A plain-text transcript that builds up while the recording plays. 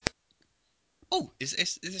Oh,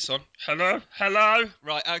 is this on? Hello, hello.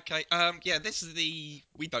 Right, okay. Yeah, this is the.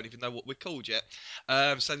 We don't even know what we're called yet.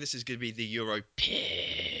 So this is going to be the Euro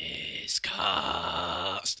Pisscast.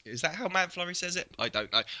 Is that how Matt Flurry says it? I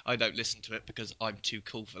don't know. I don't listen to it because I'm too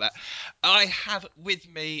cool for that. I have with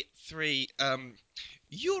me three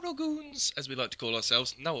Eurogoons, as we like to call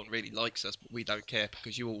ourselves. No one really likes us, but we don't care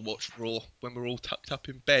because you all watch Raw when we're all tucked up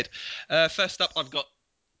in bed. First up, I've got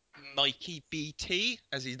Mikey BT,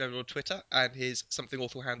 as he's known on Twitter, and his something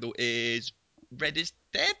awful handle is Red is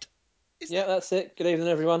Dead. Is Yeah, that that's it. Good evening,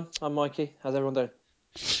 everyone. I'm Mikey. How's everyone doing?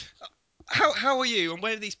 how are you? And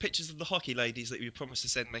where are these pictures of the hockey ladies that you promised to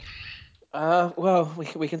send me? Well,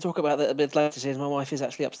 we can talk about that a bit later. Since my wife is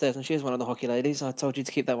actually upstairs and she is one of the hockey ladies. I told you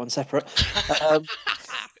to keep that one separate. Um,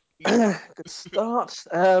 Yeah. good start.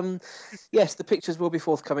 Yes, the pictures will be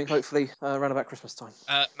forthcoming, hopefully around about Christmas time.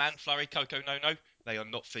 Man Flurry, Coco No No, they are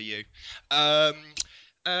not for you. Um,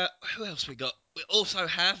 who else we got? We also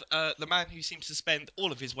have the man who seems to spend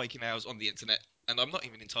all of his waking hours on the internet, and I'm not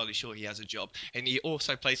even entirely sure he has a job. And he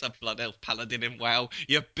also plays a Blood Elf Paladin in WoW.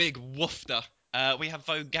 You big woofter. We have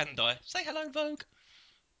Vogue Gandai. Say hello, Vogue.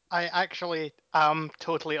 I actually am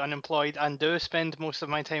totally unemployed and do spend most of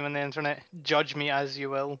my time on the internet. Judge me as you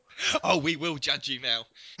will. Oh, we will judge you now.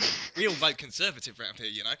 We all vote Conservative round here,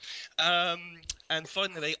 you know. And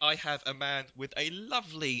finally, I have a man with a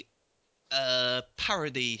lovely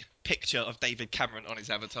parody picture of David Cameron on his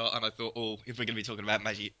avatar, and I thought, oh, if we're going to be talking about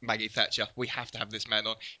Maggie Thatcher, we have to have this man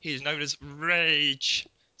on. He is known as Rage.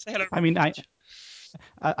 Say hello, I mean, I, Rage.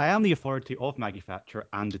 I am the authority of Maggie Thatcher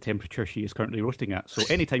and the temperature she is currently roasting at. So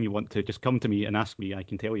anytime you want to just come to me and ask me, I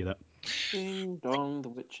can tell you that. Ding dong, the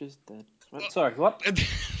witch is dead. Sorry, what?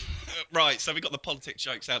 Right, so we got the politics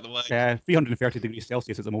jokes out of the way. 330 degrees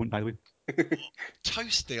Celsius at the moment, by the way.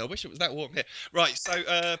 Toasty. I wish it was that warm here. Right, so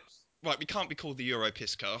right, we can't be called the Euro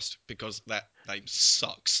Pisscast because that name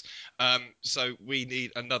sucks. So we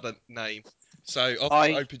need another name. So I'll throw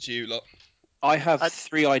it I open to you lot. I have I,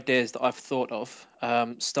 three ideas that I've thought of,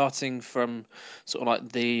 starting from sort of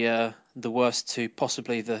like the worst to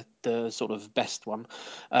possibly the sort of best one.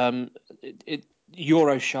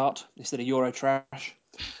 Euro Shart instead of Euro Trash.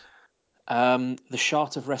 The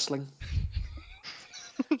Shart of Wrestling,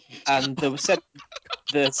 and the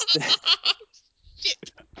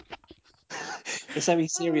Shit. the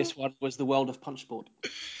semi-serious one was the World of Punch Sport.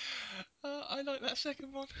 I like that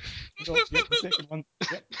second one. Yep, the second one.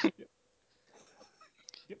 Yep.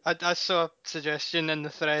 I saw a suggestion in the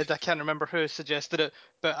thread. I can't remember who suggested it,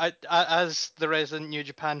 but as the resident New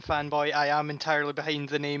Japan fanboy, I am entirely behind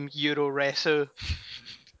the name Euro Resu.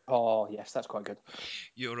 Oh yes, that's quite good.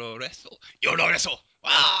 Euro wrestle. Euro wrestle.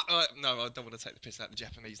 Ah! No, I don't want to take the piss out of the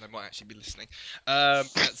Japanese. They might actually be listening. At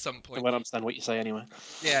some I point. won't understand what you say anyway.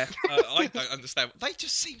 Yeah, I don't understand. They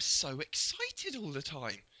just seem so excited all the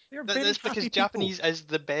time. They're very That's happy because people. Japanese is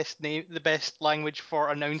the best language for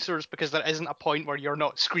announcers because there isn't a point where you're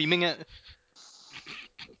not screaming it.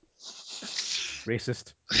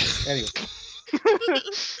 Racist. Anyway,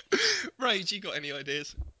 Rage, you got any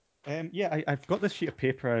ideas? yeah, I've got this sheet of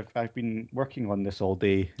paper. I've been working on this all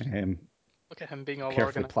day, Look at him being all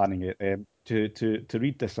carefully organized. planning it. To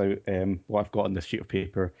read this out, what I've got on this sheet of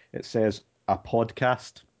paper, it says a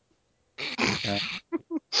podcast. Uh,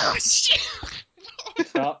 Shit! Good I've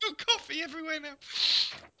start. got coffee everywhere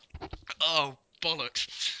now. Oh, bollocks.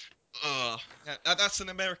 Oh, yeah, that's an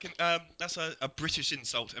American. That's a British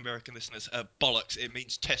insult, American listeners. Bollocks. It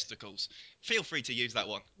means testicles. Feel free to use that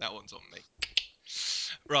one. That one's on me.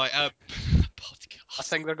 Right. I Podcast.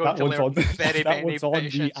 think they're going that to one's learn on. very That many one's on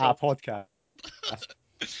British the insults. podcast.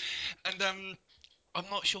 And I'm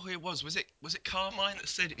not sure who it was. Was it Carmine that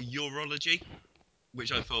said urology?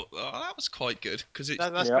 Which I thought, oh, that was quite good because it's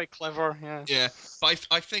That's Yep. quite clever, yeah. yeah. But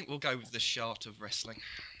I think we'll go with the shart of wrestling.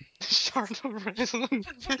 Shard of wrestling.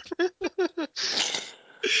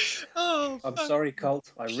 Oh, I'm fuck. sorry,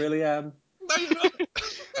 Colt. I really am. No, you're not.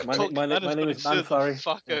 Colt My Cabana's name going to is sue the Manflurry.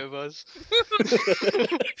 fuck Yeah. out of us.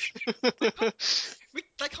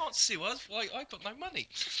 They can't sue us. Why? I've got no money.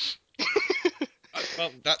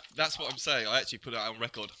 Well, that's what I'm saying. I actually put it out on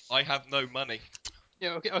record. I have no money.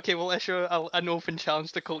 Yeah, okay, we'll issue an open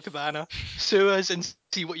challenge to Colt Cabana. Sue us and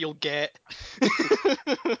see what you'll get.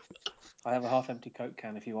 I have a half-empty Coke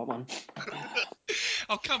can if you want one.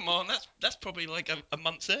 Oh, come on. That's probably like a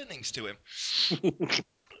month's earnings to him.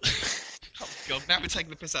 Oh God! Now we're taking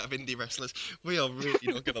the piss out of indie wrestlers. We are really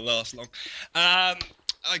not going to last long. Um.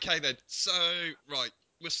 Okay then. So right,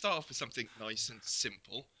 we'll start off with something nice and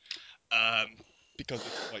simple. Um. Because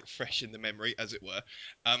it's quite fresh in the memory, as it were.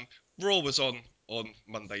 Raw was on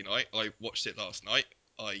Monday night. I watched it last night.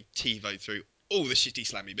 I TiVoed through all the shitty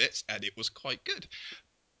slammy bits, and it was quite good.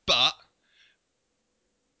 But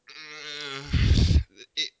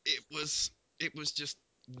it was just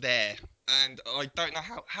there, and I don't know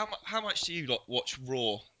how much do you lot watch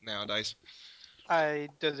Raw nowadays? I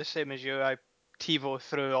do the same as you. I TiVo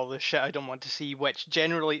through all the shit I don't want to see, which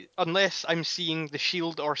generally, unless I'm seeing The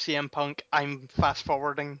Shield or CM Punk, I'm fast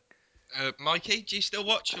forwarding. Mikey, do you still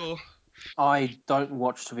watch or? I don't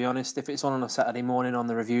watch, to be honest. If it's on a Saturday morning on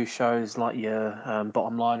the review shows like your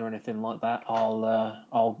Bottom Line or anything like that,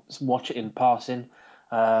 I'll watch it in passing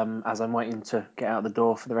as I'm waiting to get out the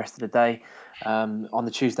door for the rest of the day. On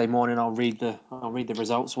the Tuesday morning, I'll read the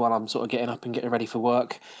results while I'm sort of getting up and getting ready for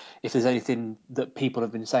work. If there's anything that people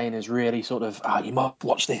have been saying is really sort of, you might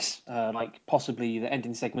watch this, like possibly the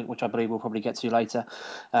ending segment, which I believe we'll probably get to later.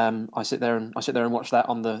 I sit there and watch that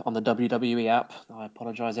on the WWE app. I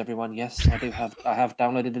apologise, everyone. Yes, I have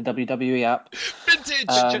downloaded the WWE app.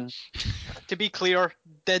 Vintage. To be clear,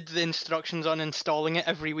 did the instructions on installing it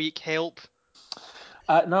every week help?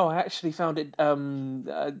 No, I actually found it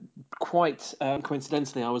quite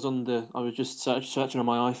coincidentally. I was just searching on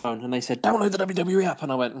my iPhone, and they said download the WWE app,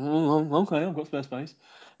 and I went, okay, I've got spare space.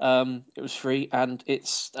 It was free, and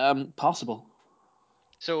it's passable.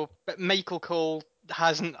 So, but Michael Cole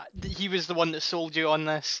hasn't. He was the one that sold you on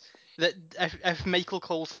this. That if Michael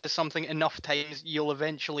Cole says something enough times, you'll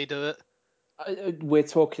eventually do it. We're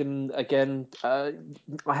talking again. I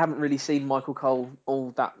haven't really seen Michael Cole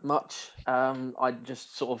all that much. I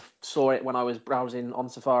just sort of saw it when I was browsing on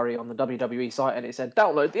Safari on the WWE site, and it said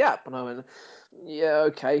download the app, and I went, "Yeah,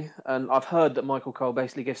 okay." And I've heard that Michael Cole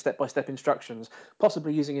basically gives step-by-step instructions,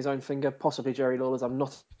 possibly using his own finger, possibly Jerry Lawler's. I'm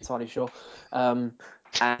not entirely sure. And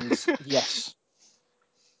yes,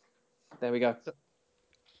 there we go.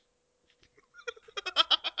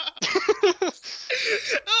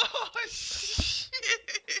 Oh shit!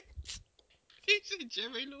 He said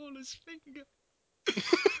Jerry Lawler's finger.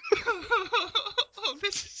 Oh,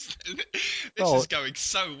 this is Well, going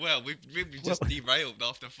so well. We've well, just derailed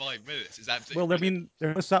after 5 minutes. It's absolutely well. I brilliant. mean,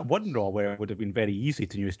 there was that one Raw where it would have been very easy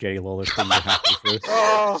to use Jerry Lawler's finger halfway through.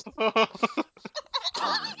 Oh,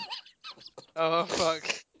 oh fuck!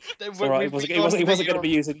 It's all right. We've been He on wasn't going to here. be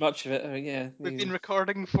using much of it. I mean, yeah. We've been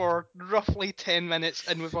recording for roughly 10 minutes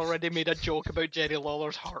and we've already made a joke about Jerry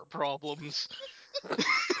Lawler's heart problems.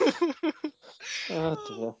 Oh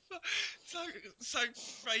dear. So, so,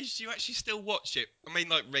 Rage, do you actually still watch it? I mean,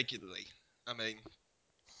 like regularly. I mean,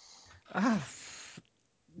 Ah,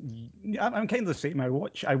 I'm kind of the same. I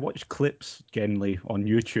watch clips generally on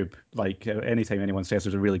YouTube. Like anytime anyone says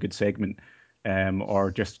there's a really good segment,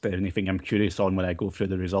 or just anything I'm curious on when I go through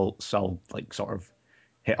the results, I'll like sort of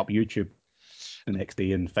hit up YouTube the next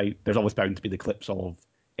day and find. There's always bound to be the clips of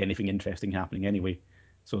anything interesting happening anyway.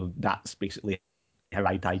 So that's basically how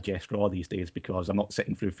I digest Raw these days because I'm not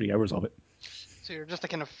sitting through 3 hours of it. So you're just a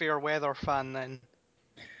kind of fair weather fan then.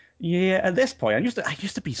 Yeah, at this point, I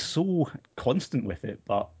used to be so constant with it,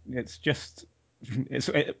 but it's just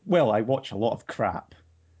well, I watch a lot of crap.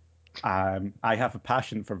 I have a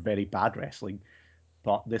passion for very bad wrestling,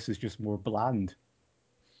 but this is just more bland.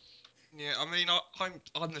 yeah. I mean,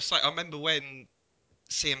 I'm the same. I remember when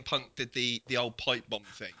CM Punk did the old pipe bomb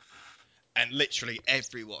thing, and literally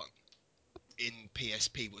everyone in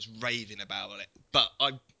PSP was raving about it. But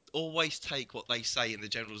I always take what they say in the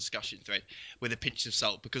general discussion thread with a pinch of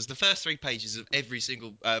salt because the first 3 pages of every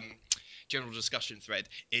single general discussion thread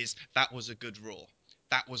is that was a good Raw.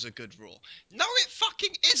 That was a good Raw. No, it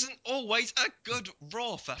fucking isn't always a good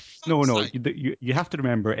Raw, for No, fuck's no, sake. you have to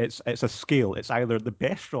remember it's a scale. It's either the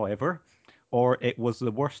best Raw ever, or it was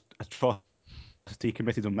the worst atrocity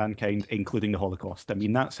committed on mankind, including the Holocaust. I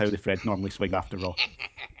mean, that's how the thread normally swing after Raw.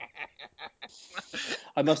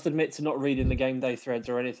 I must admit to not reading the game day threads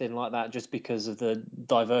or anything like that, just because of the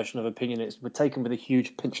diversion of opinion. It's taken with a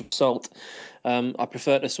huge pinch of salt. I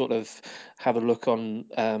prefer to sort of have a look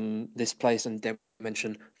on this place and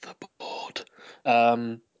mention the board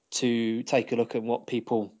to take a look at what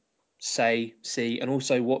people say, see, and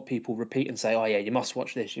also what people repeat and say. Oh yeah, you must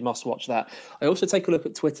watch this, you must watch that. I also take a look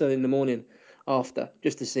at Twitter in the morning after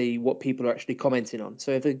just to see what people are actually commenting on.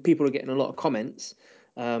 So if people are getting a lot of comments,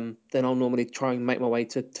 then I'll normally try and make my way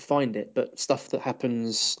to find it. But stuff that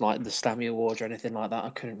happens like the Slammy Awards or anything like that,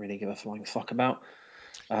 I couldn't really give a flying fuck about.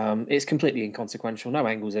 It's completely inconsequential. No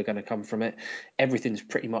angles are going to come from it. Everything's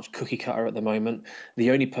pretty much cookie cutter at the moment.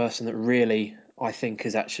 The only person that really, I think,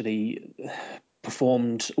 has actually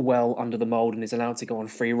performed well under the mold and is allowed to go on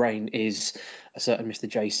free reign is a certain Mr.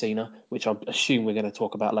 J Cena, which I assume we're going to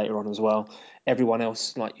talk about later on as well. Everyone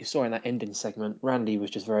else, like you saw in that ending segment, Randy was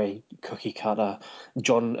just very cookie cutter.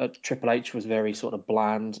 John at Triple H was very sort of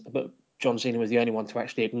bland, but John Cena was the only one to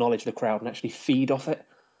actually acknowledge the crowd and actually feed off it.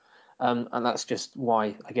 And that's just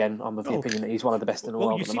why, again, I'm of the opinion that he's one of the best in the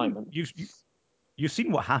world at the moment. You've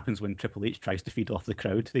seen what happens when Triple H tries to feed off the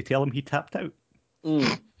crowd. They tell him he tapped out.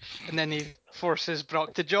 Mm. And then he forces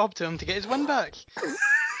Brock to job to him to get his win back.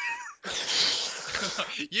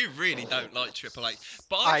 You really don't like Triple H,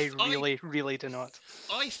 but I really do not.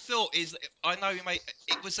 I thought I know he made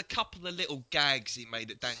it was a couple of little gags he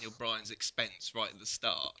made at Daniel Bryan's expense right at the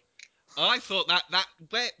start. I thought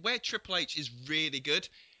that where Triple H is really good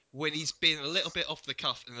when he's been a little bit off the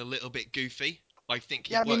cuff and a little bit goofy. I think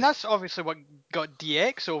he Yeah, I mean, works. that's obviously what got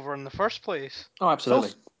DX over in the first place. Oh,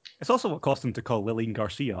 absolutely. It's also what caused him to call Lillian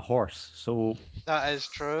Garcia a horse. So That is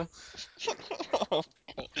true.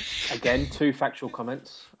 Again, 2 factual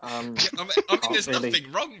comments. Yeah, I mean Can't there's really-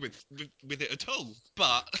 nothing wrong with it at all,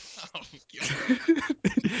 but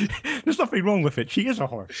there's nothing wrong with it. She is a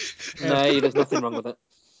horse. No, there's nothing wrong with it.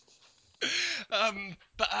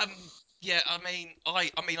 yeah, I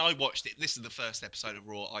mean, I watched it. This is the first episode of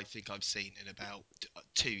Raw I think I've seen in about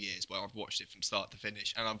 2 years, where I've watched it from start to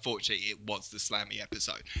finish, and unfortunately, it was the Slammy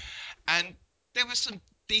episode. And there were some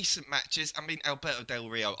decent matches. I mean, Alberto Del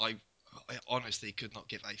Rio, I honestly could not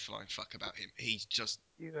give a flying fuck about him. He's just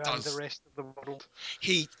You and the rest of the world.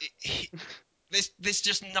 he there's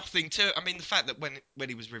just nothing to it. I mean, the fact that when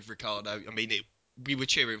he was with Ricardo, I mean, we were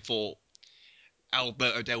cheering for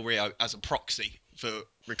Alberto Del Rio as a proxy for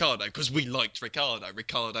Ricardo because we liked Ricardo.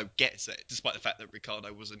 Ricardo gets it, despite the fact that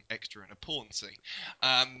Ricardo was an extra in a porn scene,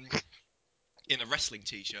 in a wrestling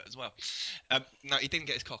T-shirt as well. No, he didn't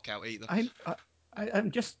get his cock out either.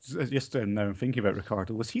 I'm just now I'm thinking about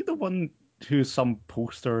Ricardo. Was he the one who some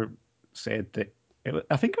poster said that?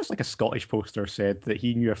 I think it was like a Scottish poster said that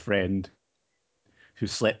he knew a friend who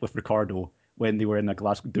slept with Ricardo when they were in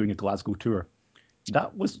doing a Glasgow tour.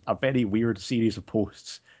 That was a very weird series of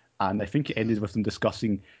posts, and I think it ended with them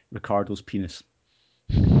discussing Ricardo's penis.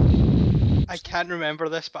 I can't remember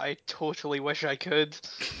this, but I totally wish I could.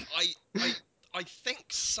 I think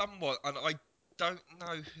someone, and I don't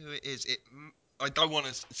know who it is. I don't want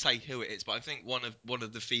to say who it is, but I think one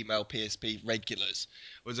of the female PSP regulars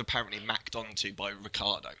was apparently macked onto by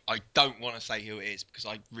Ricardo. I don't want to say who it is because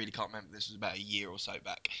I really can't remember. This was about a year or so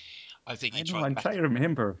back. I think he tried. I'm trying to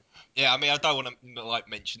remember. Yeah, I mean, I don't want to like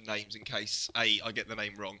mention names in case I get the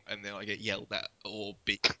name wrong and then I get yelled at or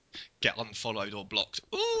get unfollowed or blocked.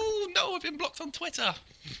 Ooh, no, I've been blocked on Twitter.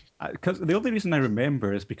 Because the only reason I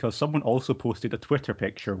remember is because someone also posted a Twitter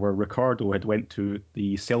picture where Ricardo had went to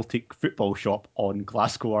the Celtic football shop on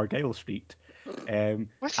Glasgow Argyle Street, and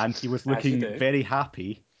he was looking very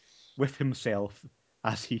happy with himself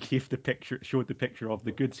as he showed the picture of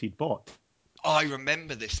the goods he'd bought. I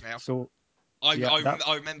remember this now. So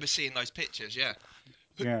I remember seeing those pictures. Yeah.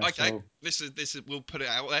 Yeah. Okay. So... This is. We'll put it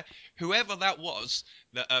out there. Whoever that was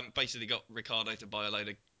that basically got Ricardo to buy a load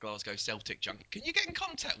of Glasgow Celtic junk. Can you get in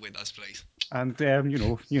contact with us, please? And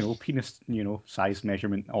penis, size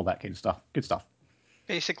measurement, all that kind of stuff. Good stuff.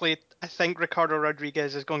 Basically, I think Ricardo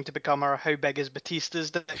Rodriguez is going to become our How Big is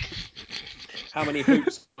Batista's dick? How many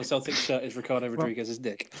hoops on a Celtic shirt is Ricardo Rodriguez's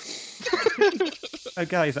dick?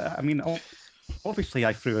 Guys, I mean, obviously,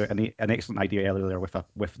 I threw an excellent idea earlier with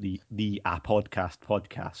the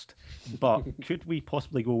podcast, but could we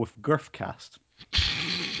possibly go with Girthcast?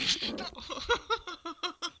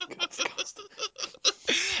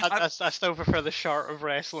 I still prefer the short of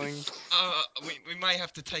wrestling. We may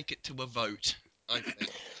have to take it to a vote, I think.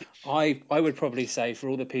 I would probably say for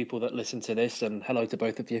all the people that listen to this, and hello to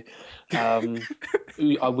both of you,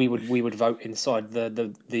 we would vote inside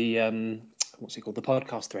the what's it called, the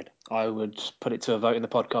podcast thread. I would put it to a vote in the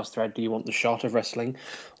podcast thread. Do you want the shot of wrestling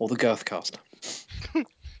or the Girthcast?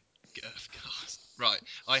 Girthcast. Right,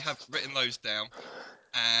 I have written those down,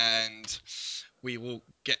 and we will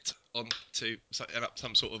get on to setting up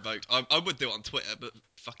some sort of vote. I would do it on Twitter, but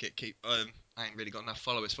fuck it, I ain't really got enough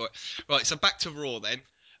followers for it. Right, so back to Raw then.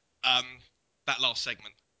 That last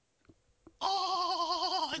segment.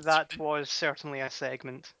 Oh, that was certainly a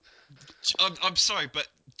segment. I'm sorry, but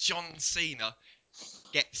John Cena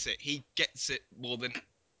gets it. He gets it more than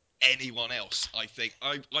anyone else, I think.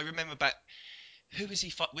 I remember back. Who was he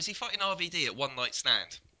fighting? Was he fighting RVD at One Night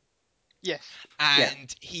Stand? Yes.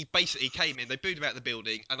 And he basically came in, they booed him out of the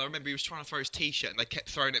building, and I remember he was trying to throw his T-shirt, and they kept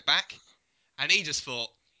throwing it back. And he just thought,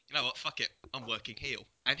 you know what, fuck it, I'm working heel.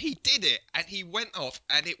 And he did it, and he went off,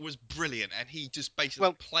 and it was brilliant, and he just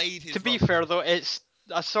basically played his To be fair, though, it's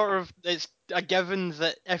a given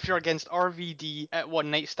that if you're against RVD at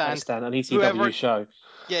One Night Stand, an ECW show.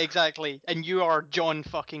 Yeah, exactly. And you are John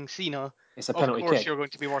fucking Cena. It's a penalty kick. You're going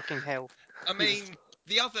to be working hell. I mean,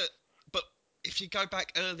 if you go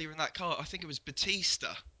back earlier in that card, I think it was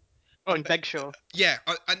Batista. On Big Show. Yeah,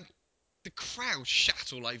 and the crowd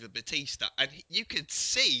shat all over Batista, and you could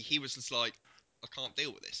see he was just like, I can't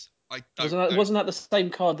deal with this. I don't know. Wasn't that the same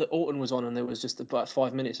card that Orton was on, and there was just about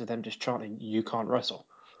 5 minutes of them just chanting, "You can't wrestle"?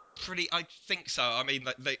 I think so. I mean,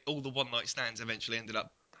 all the one night stands eventually ended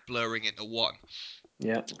up blurring into one.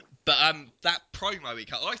 Yeah. But that promo he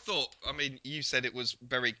cut, I thought. I mean, you said it was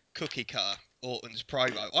very cookie cutter, Orton's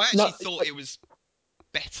promo. I actually thought it was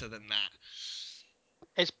better than that.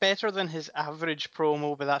 It's better than his average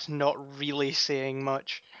promo, but that's not really saying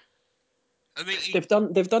much. I mean,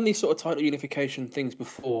 They've done these sort of title unification things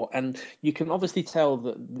before, and you can obviously tell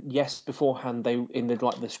that yes, beforehand they in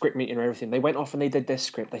the script meeting and everything, they went off and they did their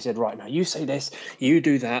script. They said, right, now you say this, you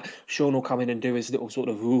do that. Sean will come in and do his little sort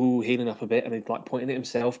of healing up a bit, and he's like pointing at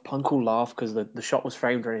himself. Punk will laugh because the shot was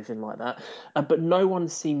framed or anything like that. But no one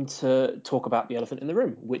seemed to talk about the elephant in the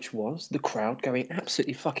room, which was the crowd going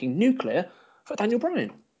absolutely fucking nuclear for Daniel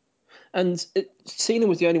Bryan. And Cena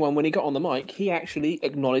was the only one, when he got on the mic, he actually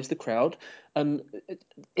acknowledged the crowd, and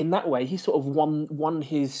in that way, he sort of won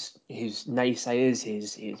his naysayers,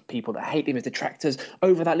 his people that hate him, his detractors,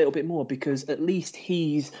 over that little bit more, because at least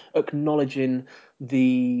he's acknowledging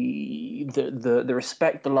the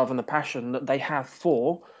respect, the love, and the passion that they have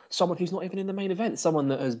for someone who's not even in the main event, someone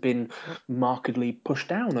that has been markedly pushed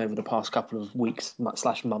down over the past couple of weeks /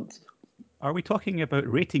 months. Are we talking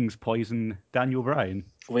about ratings poison Daniel Bryan?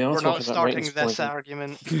 We're not starting this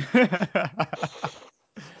argument.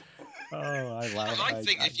 Oh, I laugh. I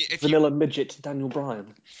think if Vanilla midget Daniel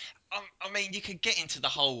Bryan. I mean, you could get into the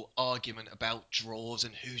whole argument about draws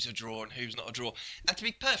and who's a draw and who's not a draw. And to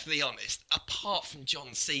be perfectly honest, apart from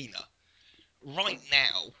John Cena, right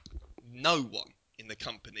now, no one in the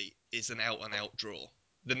company is an out-and-out draw.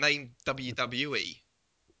 The name WWE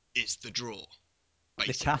is the draw,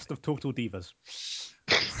 basically. The cast of Total Divas.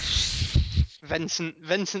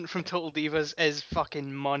 Vincent from Total Divas is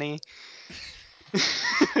fucking money.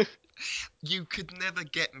 You could never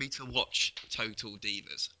get me to watch Total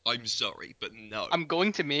Divas. I'm sorry, but no. I'm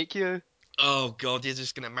going to make you. Oh god, you're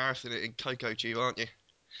just gonna marathon it in Coco Tube, aren't you?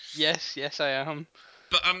 Yes, I am.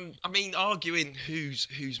 But I mean, arguing whose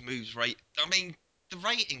moves rate. I mean, the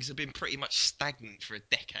ratings have been pretty much stagnant for a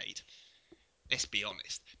decade. Let's be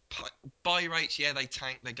honest. Buy rates, yeah, they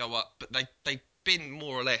tank, they go up, but they've been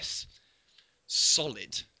more or less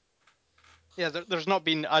solid. Yeah, there's not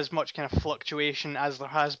been as much kind of fluctuation as there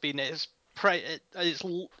has been. It's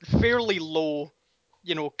fairly low,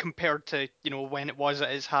 compared to when it was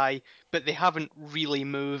at its high, but they haven't really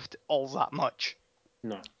moved all that much.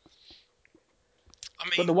 No. I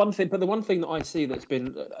mean, But the one thing that I see that's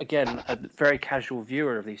been, again, a very casual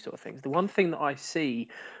viewer of these sort of things, the one thing that I see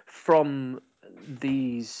from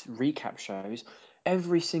these recap shows,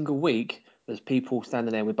 every single week, there's people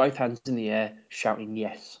standing there with both hands in the air shouting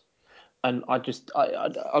yes. And I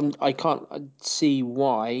can't see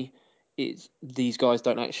why these guys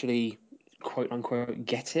don't actually quote unquote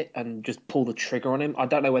get it and just pull the trigger on him. I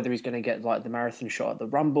don't know whether he's going to get like the marathon shot at the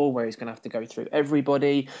Rumble where he's going to have to go through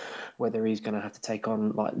everybody, whether he's going to have to take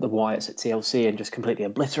on like the Wyatts at TLC and just completely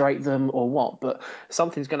obliterate them or what. But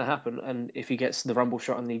something's going to happen, and if he gets the Rumble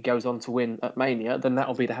shot and he goes on to win at Mania, then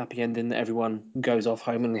that'll be the happy ending that everyone goes off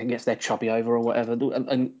home and gets their choppy over or whatever.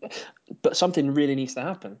 But something really needs to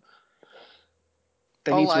happen.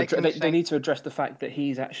 They need to address the fact that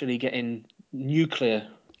he's actually getting nuclear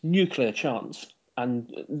chance,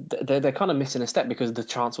 and they're kind of missing a step, because the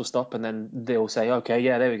chance will stop and then they'll say, okay,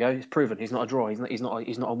 yeah, there we go, it's proven he's not a draw, he's not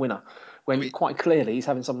a winner. When quite clearly he's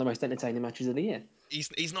having some of the most entertaining matches of the year.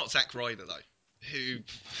 He's not Zack Ryder though, who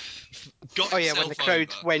got when the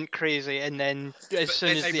crowd over, went crazy, and then as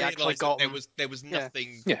soon as they actually got him, there was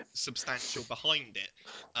nothing substantial behind it.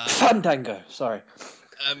 Fandango, sorry.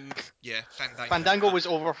 Yeah, Fandango. Fandango was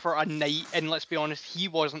over for a night, and let's be honest, he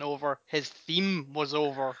wasn't over. His theme was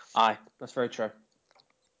over. Aye, that's very true.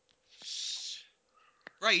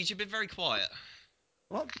 Rage, you've been very quiet.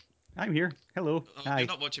 Well, I'm here. Hello. Hi. You're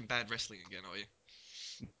not watching bad wrestling again, are you?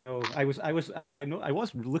 No, I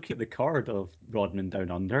was looking at the card of Rodman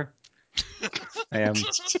Down Under. It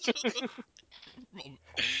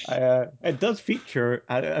does feature,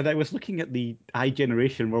 and I was looking at the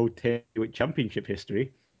iGeneration World Heavyweight Championship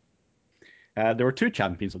history. There were two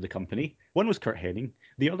champions of the company. One was Kurt Hennig,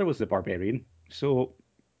 the other was the Barbarian. So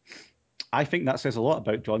I think that says a lot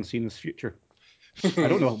about John Cena's future. I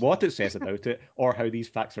don't know what it says about it or how these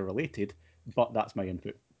facts are related, but that's my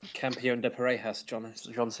input. Campeón de Parejas,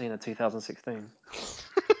 John Cena, 2016.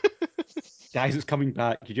 Guys, it's coming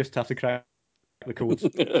back. You just have to crack the codes.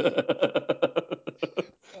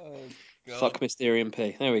 Oh God. Fuck Mysterium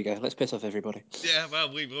P. There we go. Let's piss off everybody. Yeah,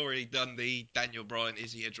 well, we've already done the Daniel Bryan,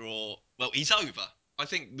 is he a draw? Well, he's over. I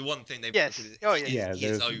think the one thing they've Yes. broken is Oh, yeah. Yeah, he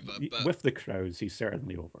is there's over. But with the crowds, he's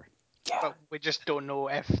certainly over. But we just don't know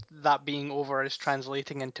if that being over is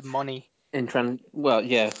translating into money. Well,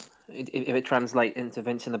 yeah. If it translates into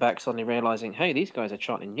Vince in the back suddenly realizing, hey, these guys are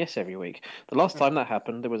chanting yes every week. The last time that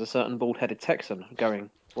happened, there was a certain bald-headed Texan going,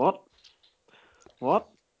 what?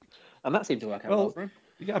 And that seemed to work out well Well, for him.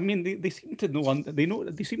 yeah, I mean, they seem to know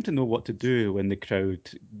they seem to know what to do when the crowd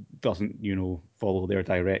doesn't, follow their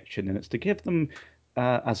direction, and it's to give them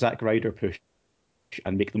a Zack Ryder push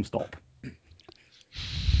and make them stop.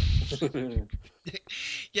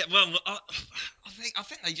 yeah, well, I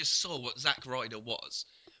think they just saw what Zack Ryder was,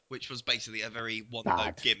 which was basically a very one-note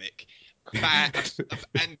Bad. gimmick. Bad,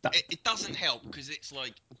 and it doesn't help because it's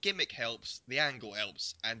like gimmick helps, the angle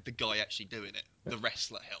helps, and the guy actually doing it, the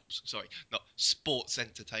wrestler helps. Sorry, not sports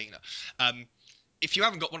entertainer. If you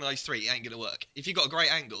haven't got one of those three, it ain't gonna work. If you've got a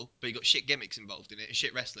great angle, but you've got shit gimmicks involved in it and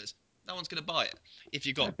shit wrestlers, no one's gonna buy it. If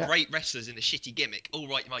you've got great wrestlers in a shitty gimmick, all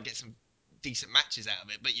right, you might get some decent matches out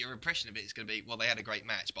of it, but your impression of it is going to be, well, they had a great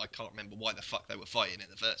match, but I can't remember why the fuck they were fighting in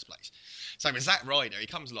the first place. So with Zack Ryder, he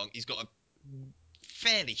comes along, he's got a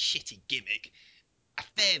fairly shitty gimmick, a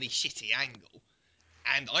fairly shitty angle,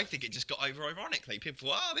 and I think it just got over ironically. People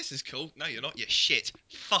thought, oh, this is cool. No, you're not. You're shit.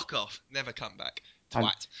 Fuck off. Never come back.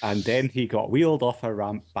 Twat. And then he got wheeled off a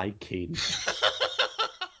ramp by Kane.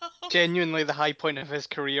 Genuinely the high point of his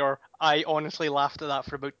career. I honestly laughed at that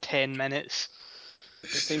for about 10 minutes. It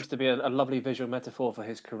seems to be a lovely visual metaphor for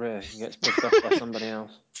his career. He gets pissed off by somebody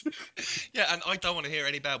else. Yeah, and I don't want to hear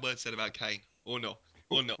any bad words said about Kane. Or not.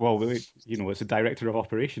 Or not. Well, it's a director of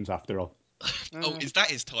operations after all. Oh, is that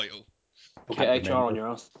his title? Get HR on your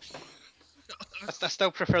ass. I still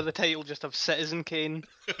prefer the title just of Citizen Kane.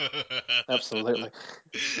 Absolutely.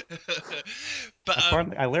 But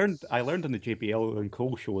Apparently, I learned on the JBL and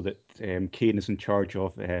Cole show that Kane is in charge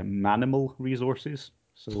of Manimal resources.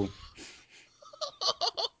 So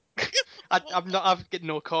I've got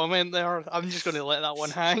no comment there. I'm just going to let that one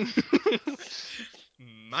hang.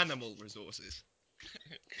 Manimal resources.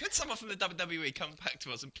 Could someone from the WWE come back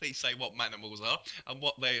to us and please say what manimals are and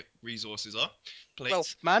what their resources are, please? Well,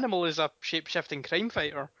 Manimal is a shape-shifting crime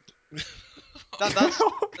fighter.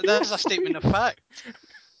 That's a statement of fact.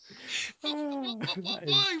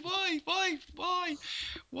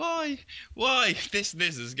 Why? This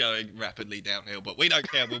is going rapidly downhill, but we don't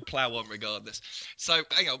care. We'll plow on regardless. So,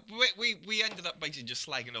 hang on. We ended up basically just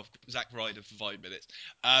slagging off Zack Ryder for 5 minutes.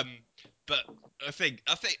 But I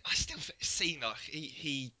still think Cena,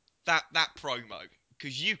 that promo,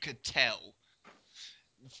 because you could tell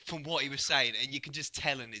from what he was saying, and you could just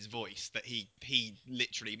tell in his voice that he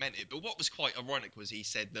literally meant it. But what was quite ironic was he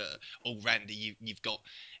said that, "Oh, Randy, you've got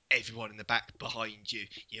everyone in the back behind you.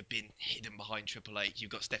 You've been hidden behind Triple H.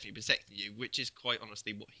 You've got Stephanie protecting you," which is quite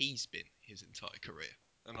honestly what he's been his entire career.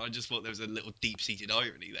 And I just thought there was a little deep-seated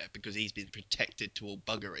irony there because he's been protected to all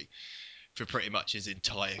buggery for pretty much his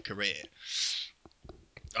entire career.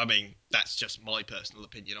 I mean, that's just my personal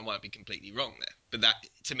opinion. I might be completely wrong there. But that,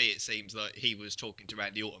 to me, it seems like he was talking to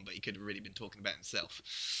Randy Orton, but he could have really been talking about himself.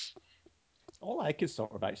 all I could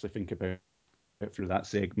sort of actually think about through that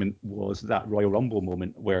segment was that Royal Rumble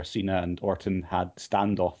moment where Cena and Orton had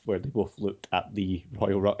standoff, where they both looked at the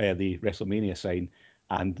the WrestleMania sign,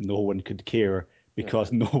 and no one could care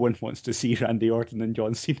because no one wants to see Randy Orton and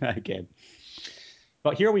John Cena again.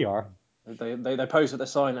 But here we are. They posed at the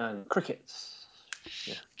sign and crickets.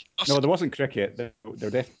 Yeah. No, there wasn't cricket. There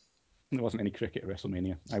definitely wasn't any cricket at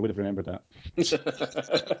WrestleMania. I would have remembered that.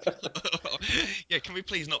 Yeah, can we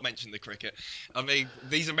please not mention the cricket? I mean,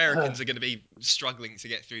 these Americans are going to be struggling to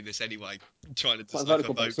get through this anyway, trying to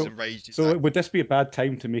decipher votes and rages. So would this be a bad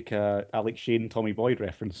time to make a Alex Shane, Tommy Boyd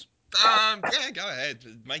reference? Yeah, go ahead.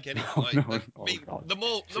 Make any. The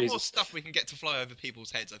more stuff we can get to fly over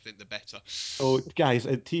people's heads, I think, the better. So, guys,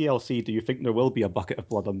 at TLC, do you think there will be a bucket of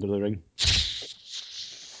blood under the ring?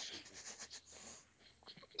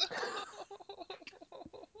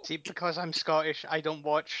 See, because I'm Scottish, I don't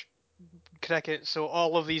watch cricket, so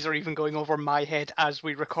all of these are even going over my head as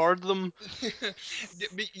we record them.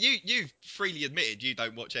 You freely admitted you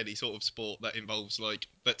don't watch any sort of sport that involves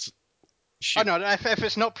that's. Oh no, if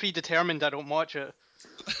it's not predetermined, I don't watch it.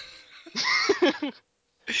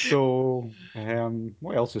 So,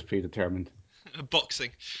 what else is predetermined? Boxing.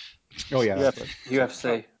 Oh yeah, that's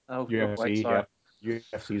UFC. Oh, UFC. wait, sorry. Yeah,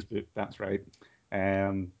 UFC's book. That's right.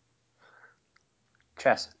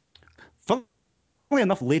 Chess. Funnily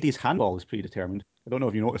enough, ladies handball is predetermined. I don't know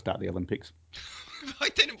if you noticed that at the Olympics. I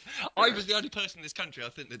didn't. I was the only person in this country, I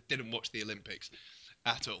think, that didn't watch the Olympics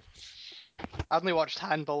at all. I only watched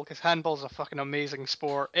handball because handball's a fucking amazing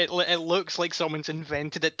sport. It looks like someone's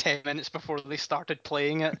invented it 10 minutes before they started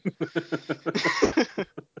playing it.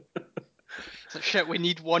 It's like, shit, we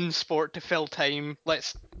need one sport to fill time.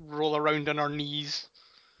 Let's roll around on our knees.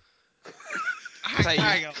 Fine.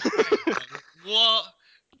 Hang on. What?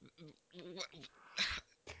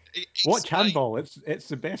 Watch Explain. handball. It's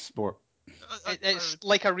the best sport. It's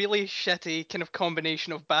like a really shitty kind of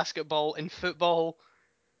combination of basketball and football,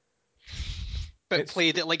 but It's-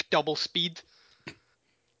 played at like double speed.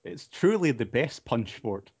 It's truly the best punch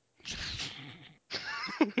sport.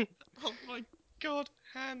 Oh my god,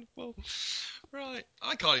 handball. Right,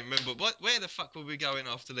 I can't even remember. Where the fuck were we going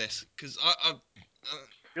after this? Because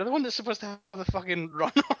You're the one that's supposed to have the fucking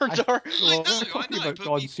run order. Well, I we're know, talking about but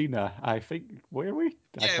John Cena. I think were we? I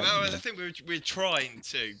yeah, can't well, I remember. think we're trying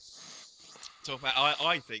to talk about.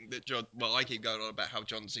 I think that John. Well, I keep going on about how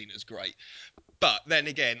John Cena's great, but then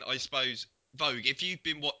again, I suppose Vogue. If you've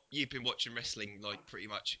been watching wrestling like pretty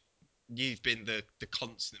much, you've been the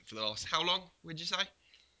constant for the last how long? Would you say?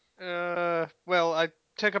 Well, I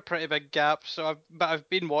took a pretty big gap, but I've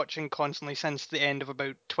been watching constantly since the end of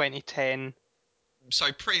about 2010.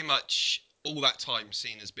 So pretty much all that time,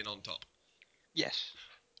 Cena's been on top. Yes.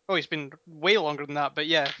 Oh, he's been way longer than that, but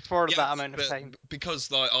yeah, for Yeah, that amount of but time.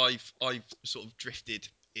 because like I've sort of drifted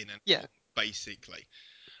in and Yeah. out, basically.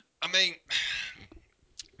 I mean,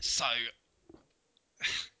 so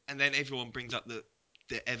and then everyone brings up the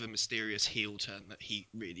ever mysterious heel turn that he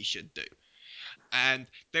really should do. And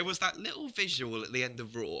there was that little visual at the end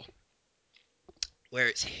of Raw where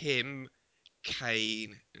it's him,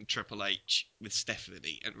 Kane, and Triple H with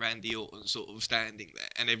Stephanie and Randy Orton sort of standing there,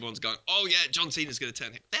 and everyone's going, "Oh yeah, John Cena's going to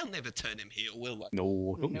turn him." They'll never turn him heel, will they?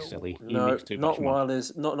 No, don't be No. silly. He No, makes too not much money. while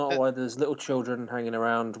there's not while there's little children hanging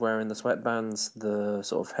around wearing the sweatbands, the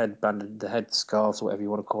sort of headband, the head scarves, or whatever you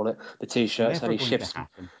want to call it, the t-shirts, Never and going to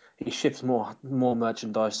happen. he shifts more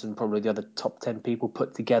merchandise than probably the other top 10 people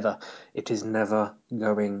put together. It is never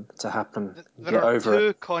going to happen. There Get are over two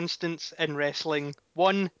it. constants in wrestling.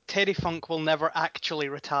 One, Terry Funk will never actually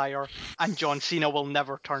retire, and John Cena will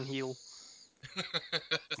never turn heel.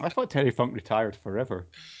 I thought Terry Funk retired forever.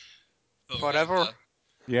 Forever.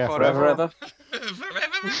 Yeah, Forever, ever.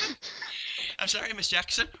 Forever. I'm sorry, Miss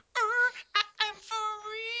Jackson. I'm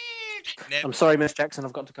for real. I'm sorry, Miss Jackson.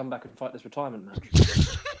 I've got to come back and fight this retirement match.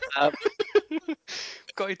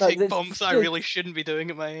 Got to No, take this- bumps I really shouldn't be doing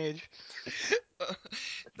at my age.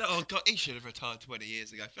 No, oh god, he should have retired 20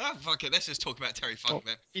 years ago. Ah, fuck it, let's just talk about Terry Funk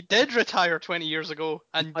then. He did retire 20 years ago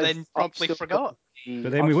and then promptly still forgot. got the-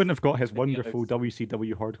 but then we I've- wouldn't have got his video. wondrul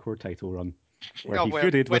WCW hardcore title run, where Oh, he well,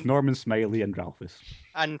 feuded with when- Norman Smiley and Ralphus.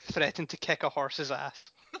 And threatened to kick a horse's ass.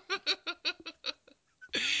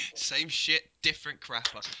 Same shit, different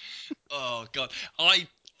crapper. Oh god,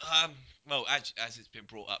 well, as it's been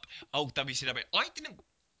brought up, old WCW. I didn't.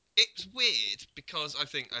 It's weird because I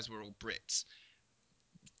think, as we're all Brits,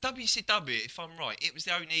 WCW, if I'm right, it was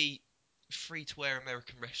the only free-to-air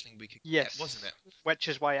American wrestling we could Yes. get, wasn't it? Which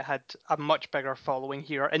is why it had a much bigger following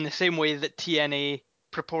here, in the same way that TNA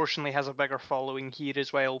proportionally has a bigger following here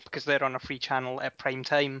as well, because they're on a free channel at prime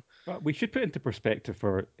time. But we should put into perspective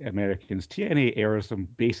for Americans. TNA airs them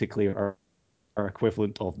basically are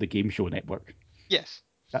equivalent of the Game Show Network. Yes.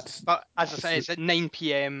 That's But as I say, it's at 9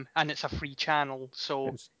 p.m. and it's a free channel, so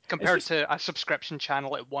it's compared just- to a subscription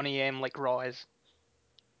channel at 1 a.m. like Raw is.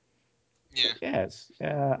 Yeah. yes,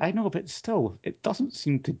 I know, but still, it doesn't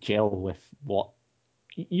seem to gel with what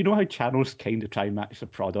you know how channels kind of try and match the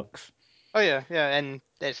products. Oh yeah, and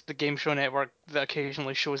it's the Game Show Network that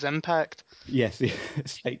occasionally shows Impact. Yes,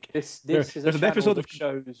 it's like This there's is a an channel episode that of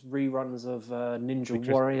shows reruns of Ninja The Chris-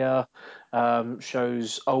 Warrior,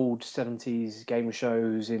 shows old 70s game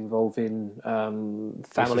shows involving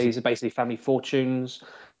families, basically family fortunes.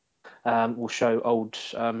 We'll show old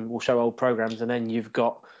programs, and then you've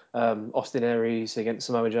got Austin Aries against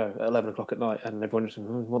Samoa Joe at 11 o'clock at night, and everyone's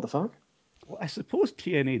what the fuck? Well, I suppose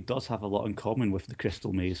TNA does have a lot in common with the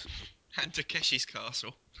Crystal Maze. And Takeshi's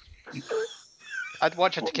Castle. I'd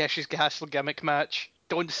watch a Takeshi's Castle gimmick match.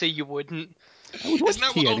 Don't say you wouldn't. I would watch Isn't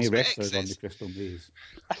that what TNA Ultimate wrestlers X on is? the Crystal Maze.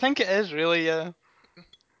 I think it is really, yeah.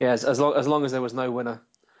 Yeah, as long as there was no winner,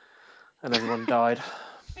 and everyone died.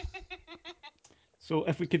 So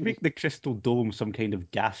if we could make the Crystal Dome some kind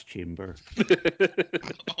of gas chamber,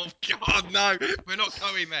 Oh god, no! We're not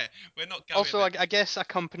going there. We're not going Also, there. I guess a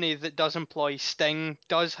company that does employ Sting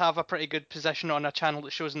does have a pretty good position on a channel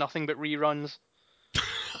that shows nothing but reruns.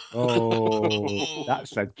 oh,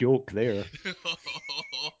 that's a joke there.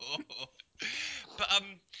 But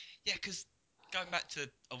yeah, because going back to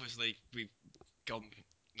obviously we've gone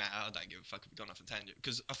Nah, I don't give a fuck if we've gone off a tangent.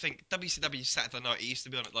 Because I think WCW Saturday night, it used to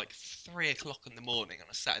be on at like 3 o'clock in the morning on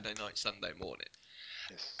a Saturday night, Sunday morning.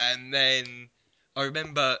 Yes. And then I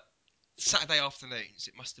remember Saturday afternoons,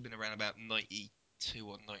 it must have been around about 92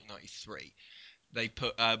 or 1993, they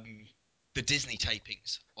put the Disney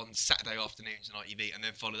tapings on Saturday afternoons on ITV and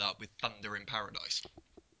then followed up with Thunder in Paradise.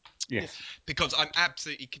 Yes. Because I'm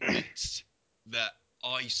absolutely convinced that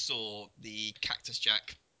I saw the Cactus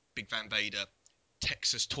Jack, Big Van Vader,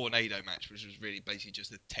 Texas Tornado match, which was really basically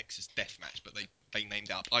just a Texas Death Match, but they named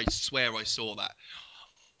it up. I swear I saw that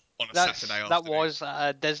on a Saturday That afternoon. was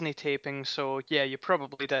a Disney taping, so yeah, you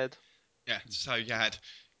probably did. Yeah, so you had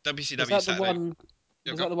WCW Was that the Saturday. one?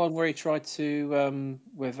 Yeah, Was go that the one where he tried to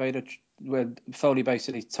where Vader, where Foley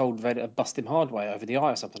basically told Vader to bust him hard way over the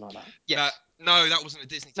eye or something like that? Yes. No, that wasn't a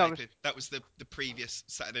Disney No, taping. That was the previous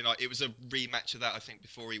Saturday night. It was a rematch of that, I think,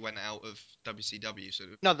 before he went out of WCW. So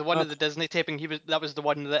No, the one Oh. of the Disney taping. That was the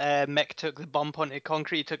one that Mick took the bump onto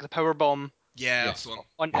concrete. He took the power bomb yeah, Yes. that's the one.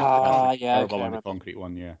 onto That's the concrete. the yeah, Powerbomb okay, I on the remember. concrete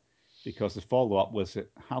one, yeah. Because the follow up was at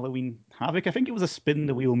Halloween Havoc. I think it was a spin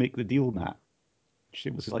the wheel, make the deal match.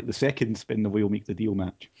 It was like the second spin the wheel, make the deal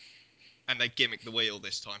match. And they gimmicked the wheel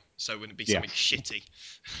this time, so it wouldn't be Yeah. something shitty.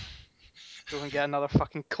 Go and get another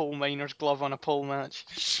fucking coal miner's glove on a pole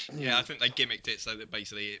match. Yeah, I think they gimmicked it so that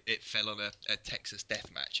basically it fell on a Texas death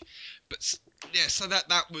match. But yeah, so that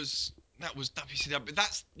was WCW. But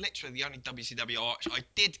that's literally the only WCW I watched. I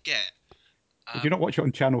did get. Did you not watch it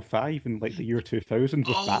on Channel 5 in like the year 2000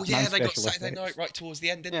 with Oh Batman yeah, they got special Saturday effects? night right towards the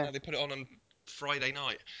end, didn't Yeah. they? They put it on Friday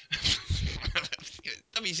night. But,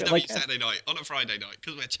 WCW like, Saturday night on a Friday night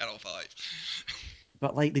because we're Channel 5.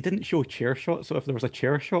 But like they didn't show chair shots, so if there was a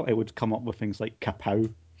chair shot, it would come up with things like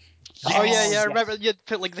kapow. Oh yeah, Yes. I remember you'd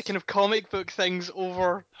put like the kind of comic book things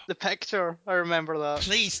over the picture. I remember that.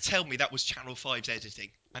 Please tell me that was Channel 5's editing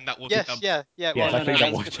and that wasn't Yes, dubbed. yeah, it Yes, was. I think that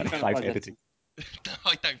it's was just Channel Channel 5's 5's editing.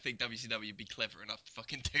 I don't think WCW would be clever enough to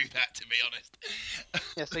fucking do that, to be honest.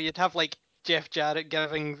 Yeah, so you'd have like Jeff Jarrett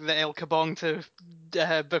giving the El Kabong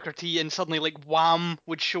to Booker T, and suddenly like Wham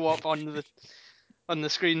would show up on the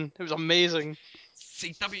screen. It was amazing.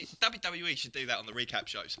 See, WWE should do that on the recap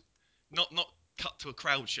shows. Not cut to a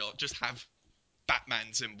crowd shot, just have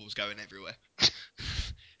Batman symbols going everywhere.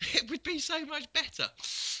 It would be so much better.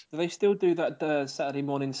 Do they still do that Saturday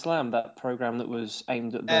Morning Slam, that program that was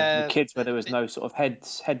aimed at the Uh, kids, where there was it- no sort of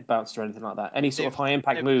head bounce or anything like that? Any sort of high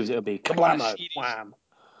impact it moves, was- it would be it was a kablamo, series. wham.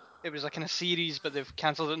 It was like in a series, but they've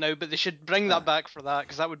cancelled it now. But they should bring that back for that,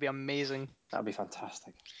 because that would be amazing. That'd be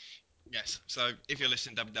fantastic. Yes, so if you're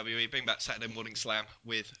listening to WWE, bring back Saturday Morning Slam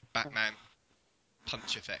with Batman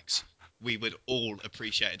punch effects. We would all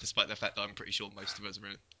appreciate it, despite the fact that I'm pretty sure most of us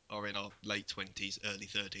are in our late 20s, early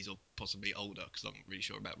 30s, or possibly older, because I'm not really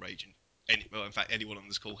sure about raging. Well, in fact, anyone on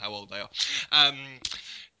this call, how old they are.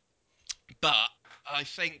 But I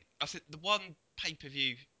think the one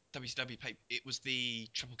pay-per-view WCW it was the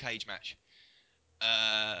Triple Cage match.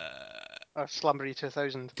 Slamboree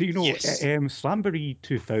 2000. Do you know Yes. Slamboree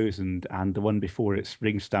 2000 and the one before it's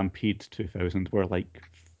Ring Stampede 2000 were like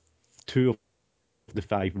two of the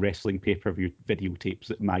 5 wrestling pay-per-view videotapes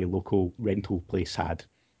that my local rental place had.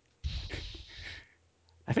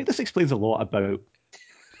 I think this explains a lot about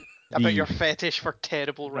About your fetish for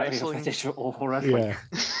terrible About your wrestling. fetish for awful wrestling. Yeah.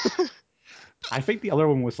 I think the other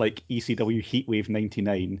one was like ECW Heatwave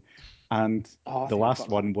 99, and Oh, I the think I've last got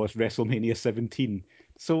that. one was WrestleMania 17.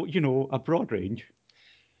 So, you know, a broad range.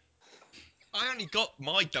 I only got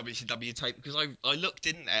my WCW tape because I looked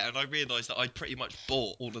in there and I realised that I'd pretty much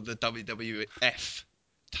bought all of the WWF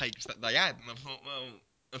tapes that they had, and I thought, well,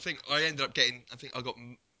 I think I ended up getting. I think I got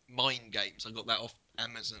Mind Games. I got that off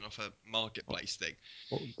Amazon, off a marketplace thing.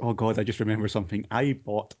 Oh God, I just remember something. I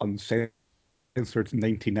bought Uncensored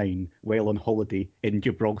 99 while on holiday in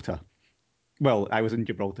Gibraltar. Well, I was in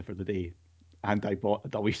Gibraltar for the day, and I bought a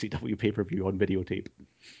WCW pay-per-view on videotape.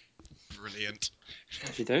 Brilliant.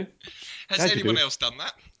 As you do. Has As you anyone do. else done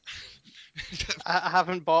that? I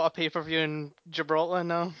haven't bought a pay-per-view in Gibraltar,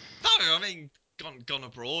 no. No, I mean gone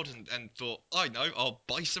abroad and thought, I know, I'll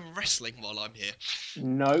buy some wrestling while I'm here.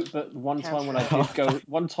 No, but one time when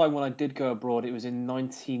I did go abroad, it was in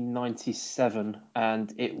 1997,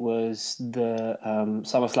 and it was the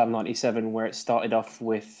SummerSlam '97, where it started off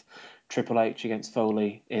with Triple H against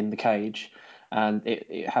Foley in the cage, and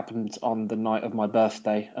it happened on the night of my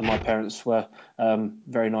birthday, and my parents were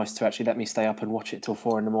very nice to actually let me stay up and watch it till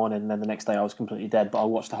 4 in the morning, and then the next day I was completely dead, but I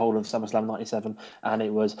watched the whole of SummerSlam '97, and it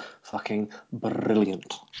was fucking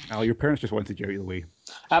brilliant. Oh, your parents just wanted you out of the way.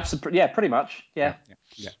 Absolutely, yeah, pretty much, yeah.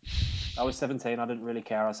 Yeah. I was 17. I didn't really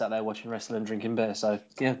care. I sat there watching wrestling and drinking beer. So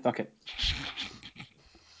yeah, fuck it.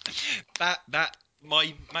 That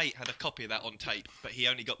my mate had a copy of that on tape, but he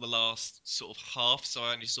only got the last sort of half, so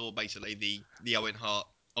I only saw basically the Owen Hart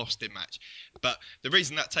Austin match. But the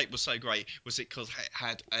reason that tape was so great was because it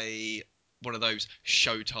had one of those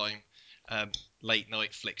Showtime um, late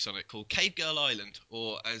night flicks on it called Cave Girl Island,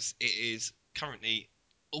 or as it is currently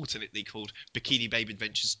alternately called Bikini Babe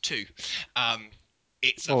Adventures 2. Um,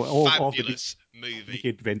 it's a Of the fabulous movie. Big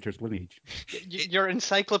Adventures lineage. Your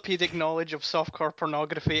encyclopedic knowledge of softcore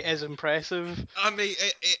pornography is impressive. I mean,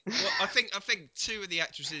 well, I think two of the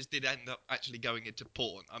actresses did end up actually going into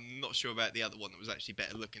porn. I'm not sure about the other one that was actually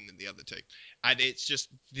better looking than the other two, and it's just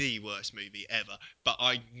the worst movie ever. But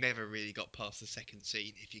I never really got past the second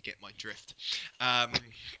scene, if you get my drift. Um,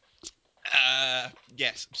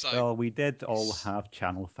 yes. So, Well, we did all have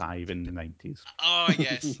Channel 5 in the 90s.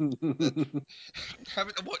 yes,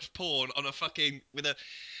 having to watch porn on a fucking with a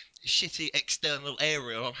shitty external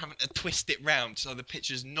aerial. I'm having to twist it round so the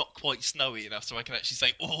picture's not quite snowy enough so I can actually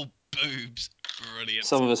say, "Oh, boobs." Brilliant.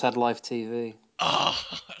 Some of us had live TV. Oh,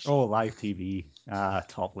 Oh, live TV.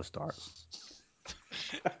 Topless darts.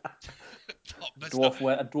 top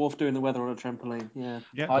A dwarf doing the weather on a trampoline. Yeah.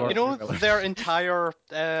 Yeah, I- dwarf. You know, Really. their entire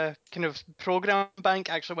kind of program bank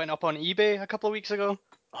actually went up on eBay a couple of weeks ago.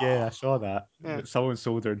 Yeah, I saw that. Yeah. That someone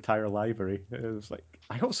sold their entire library. It was like,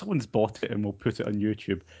 I hope someone's bought it and will put it on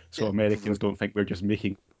YouTube so Yeah. Americans don't think we're just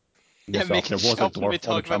making Yeah, this up. making There was a shit up when we dwarf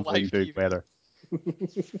on a talk about trampoline live doing TV. weather.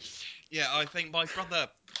 Yeah, I think my brother,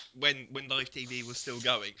 when live TV was still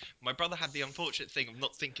going, my brother had the unfortunate thing of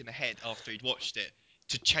not thinking ahead after he'd watched it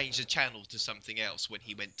to change the channel to something else when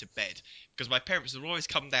he went to bed. Because my parents would always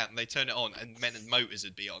come down and they turn it on and Men and Motors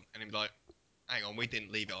would be on, and he'd be like, "Hang on, we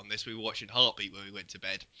didn't leave it on this. We were watching Heartbeat when we went to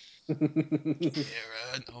bed."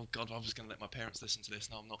 Yeah, oh God, I was going to let my parents listen to this.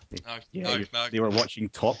 No, I'm not. No, Yeah, no. they were watching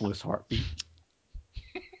Topless Heartbeat.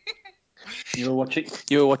 You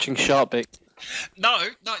were watching Sharpbeat. No,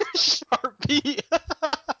 no, Sharpie.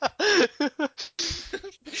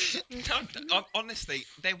 no. Honestly,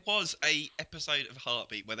 there was a episode of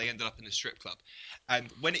Heartbeat where they ended up in a strip club, and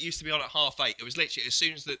when it used to be on at 8:30, it was literally as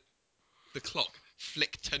soon as the clock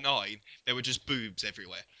flicked to 9, there were just boobs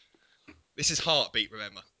everywhere. This is Heartbeat,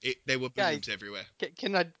 remember? There were Guys. boobs everywhere.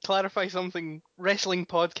 Can I clarify something? Wrestling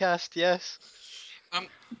podcast, yes.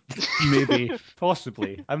 Maybe,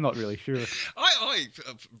 possibly. I'm not really sure. I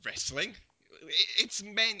wrestling. It's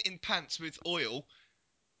men in pants with oil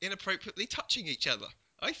inappropriately touching each other.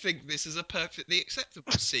 I think this is a perfectly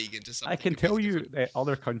acceptable segue into something. I can tell completely you different. that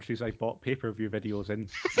other countries I bought pay-per-view videos in.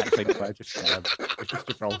 Actually, no, it's just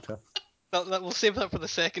Gibraltar. We'll save that for the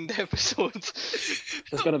second episode.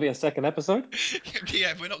 There's going to be a second episode.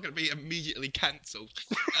 Yeah, we're not going to be immediately cancelled.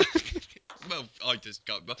 Well, I just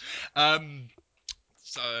got.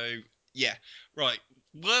 So yeah, right.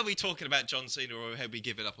 Were we talking about John Cena, or had we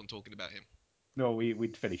given up on talking about him? No,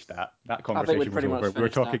 we'd finished that. That I think conversation we'd was pretty much over.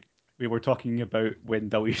 finished We were talking about when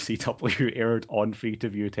WCW aired on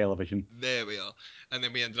free-to-view television, There we are. And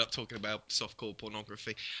then we ended up talking about softcore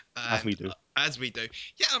pornography. And, as we do. as we do.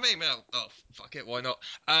 Yeah, I mean, well, oh, fuck it, why not?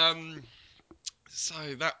 So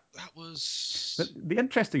that was. But the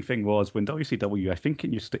interesting thing was when WCW, I think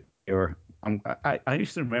it used to air. I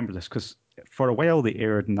used to remember this because for a while they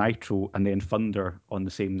aired Nitro and then Thunder on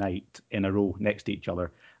the same night in a row next to each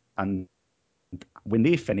other, and when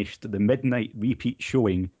they finished, the midnight repeat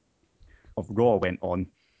showing of Raw went on.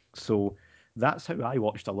 So that's how I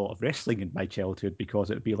watched a lot of wrestling in my childhood because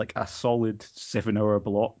it would be like a solid 7 hour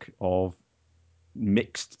block of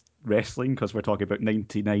mixed wrestling because we're talking about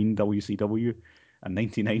 99 WCW and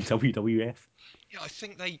 99 WWF. Yeah, I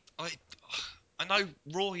think I know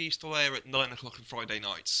Raw used to air at 9 o'clock on Friday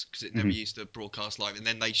nights because it never used to broadcast live, and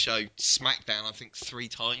then they show SmackDown I think 3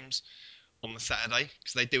 times on the Saturday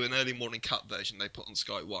because they do an early morning cut version they put on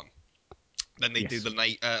Sky One. Then they do Yes. the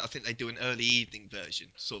late. I think they do an early evening version,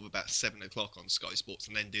 sort of about 7 o'clock on Sky Sports,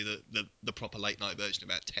 and then do the proper late night version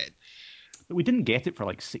about 10. But we didn't get it for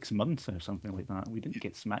like 6 months or something like that. We didn't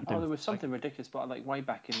get Oh, SmackDown. there was something ridiculous, but like way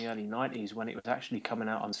back in the early '90s when it was actually coming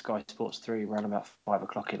out on Sky Sports 3 around about 5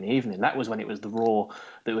 o'clock in the evening. That was when it was the Raw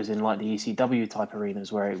that was in like the ECW type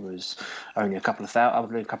arenas where it was only a couple of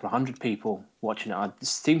hundred people watching it. I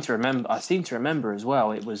seem to remember as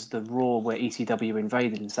well. It was the Raw where ECW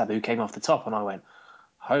invaded and Sabu came off the top, and I went,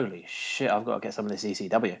 "Holy shit! I've got to get some of this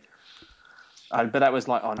ECW." But that was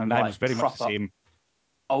like on And that was like very much the proper same.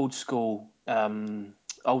 old school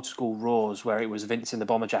Raws where it was Vince in the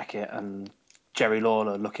bomber jacket and Jerry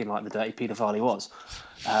Lawler looking like the dirty paedophile he was.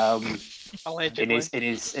 Allegedly.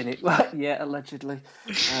 Yeah, allegedly.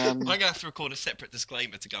 I'm gonna have to record a separate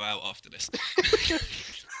disclaimer to go out after this.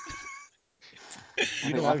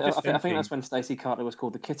 You know, I was just I think thinking. that's when Stacey Carter was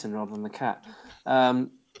called the kitten rather than the cat. Oh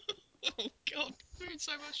God, we're in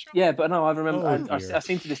so much trouble. Yeah, but no, I remember. Oh, I dear.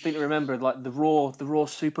 seem to distinctly remember like the Raw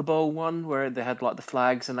Super Bowl one where they had like the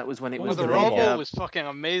flags, and that was when it Oh, was The the Raw Raw Bowl Bowl. was fucking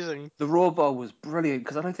amazing. the Raw Bowl was brilliant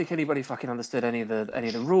because I don't think anybody fucking understood any of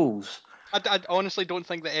the rules. I honestly don't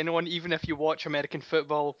think that anyone, even if you watch American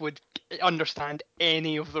football, would understand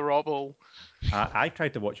any of the Raw Bowl. I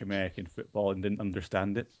tried to watch American football and didn't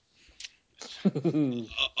understand it.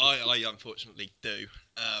 I unfortunately do.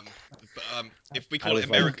 But if we I call it was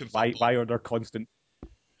like, American football, why are there constant?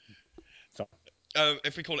 So,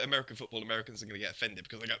 if we call it American football, Americans are going to get offended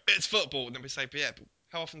because they go, "It's football," and then we say, "But yeah, but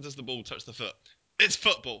how often does the ball touch the foot?" It's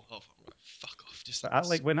football. Oh, fuck off! Just but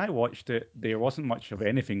like when I watched it, there wasn't much of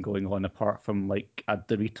anything going on apart from like a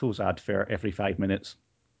Doritos advert every 5 minutes.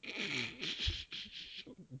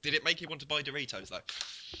 Did it make you want to buy Doritos though?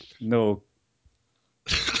 No,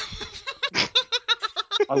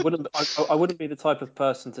 I wouldn't be the type of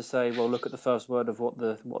person to say, well, look at the first word of what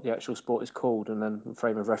the actual sport is called and then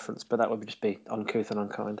frame of reference, but that would just be uncouth and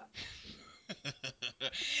unkind.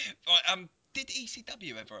 Right, did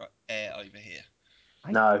ECW ever air over here?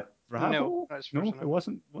 No. Bravo. No, that's No, personal. it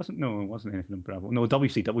wasn't. No, it wasn't anything on Bravo. No,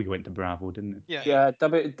 WCW went to Bravo, didn't it? Yeah. Yeah,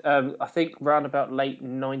 I think round about late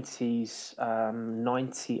 90s,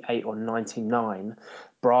 98 or 99,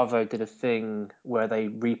 Bravo did a thing where they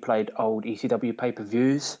replayed old ECW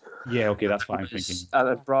pay-per-views. Yeah, okay, that's what I'm thinking.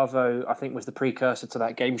 Bravo, I think, was the precursor to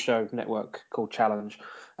that game show network called Challenge.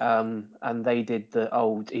 And they did the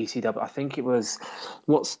old ECW. I think it was,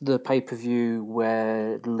 what's the pay-per-view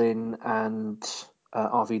where Lynn and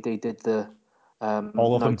RVD did the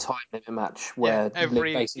All of no them. time limit match Yeah, where Lynn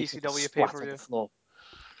every basically ECW splattered pay-per-view. the floor.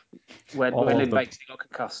 Where All of Lynn them. basically got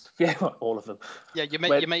concussed. Yeah, all of them. Yeah, you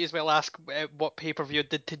When- might as well ask what pay-per-view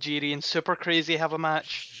did Tajiri and Super Crazy have a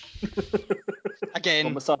match.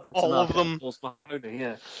 Again, all of them. Mahoney,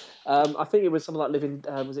 yeah. I think it was something like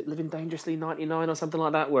was it Living Dangerously 99 or something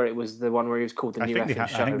like that, where it was the one where he was called the new effing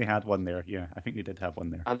show. I think they had one there. Yeah, I think they did have one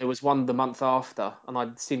there. And there was one the month after, and I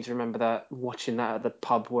seem to remember watching that at the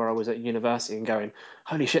pub where I was at university and going,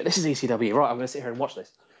 "Holy shit, this is ECW! Right, I'm going to sit here and watch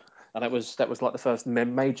this." And that was like the first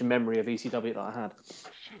major memory of ECW that I had.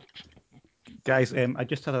 Guys, I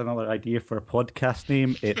just had another idea for a podcast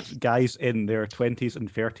name. It's guys in their 20s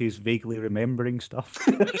and 30s vaguely remembering stuff.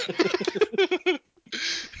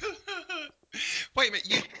 Wait a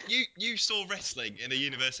minute, you saw wrestling in a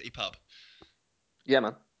university pub? Yeah,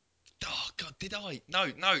 man. Oh God, did I? No,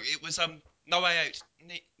 it was No Way Out,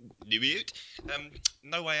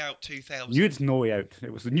 No Way Out 2000. Nude No Way Out.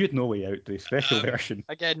 It was the Nude No Way Out, the special Um, version.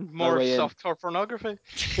 Again, more way in. softcore pornography.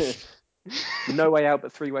 No way out,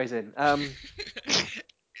 but 3 ways in. I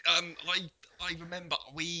remember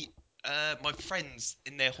my friends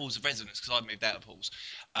in their halls of residence, because I moved out of halls,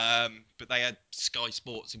 but they had Sky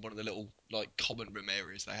Sports in one of the little like common room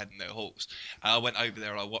areas they had in their halls. I went over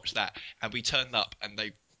there and I watched that, and we turned up and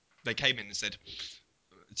they came in and said,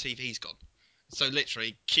 "The TV's gone." So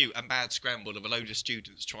literally, cue a mad scramble of a load of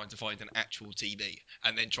students trying to find an actual TV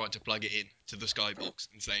and then trying to plug it in to the Skybox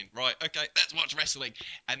and saying, "Right, okay, let's watch wrestling."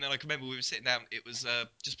 And then I can remember we were sitting down. It was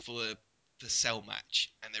just before the Cell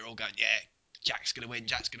match, and they're all going, "Yeah, Jack's gonna win,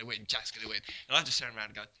 Jack's gonna win, Jack's gonna win." And I just turned around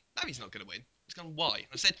and go, "No, he's not gonna win." He's gone, "Why?" And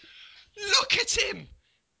I said, "Look at him!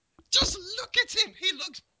 Just look at him! He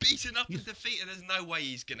looks beaten up and defeated. There's no way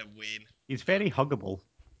he's gonna win." He's very huggable.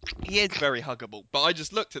 He is very huggable, but I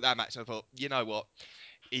just looked at that match and I thought, you know what?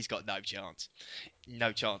 He's got no chance.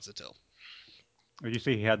 No chance at all. Would you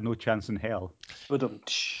say he had no chance in hell? But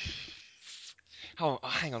Oh,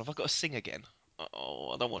 hang on, have I got to sing again? Oh,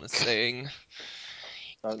 I don't want to sing.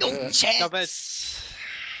 don't do No it. chance!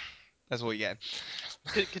 That's what you get.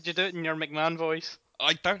 Could you do it in your McMahon voice?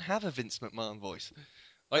 I don't have a Vince McMahon voice.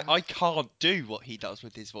 I can't do what he does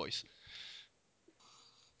with his voice.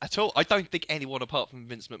 At all. I don't think anyone apart from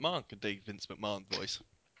Vince McMahon could do Vince McMahon's voice.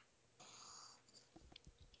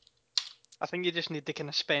 I think you just need to kind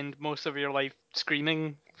of spend most of your life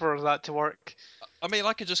screaming for that to work. I mean,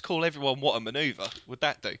 I could just call everyone what a maneuver. Would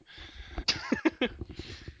that do?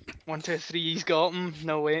 1, 2, 3, he's got him.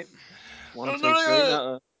 No wait. 1, 2, 3.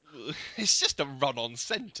 No. It's just a run-on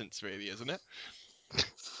sentence, really, isn't it?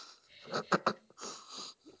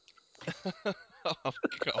 Oh,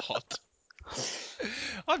 God.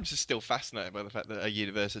 I'm just still fascinated by the fact that a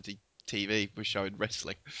university TV was showing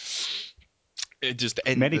wrestling. It just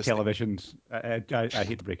Many endlessly. televisions, I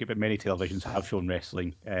hate to break it, but many televisions have shown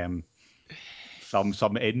wrestling.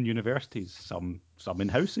 Some in universities, some in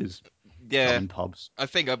houses. Yeah. in pubs. I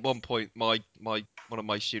think at one point, one of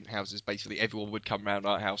my student houses, basically everyone would come round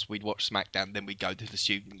our house. We'd watch SmackDown, then we'd go to the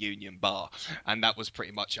student union bar, and that was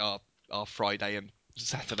pretty much our Friday and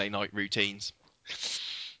Saturday night routines.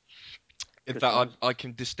 In Good fact, times. I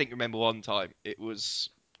can distinctly remember one time. It was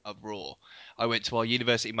a Raw. I went to our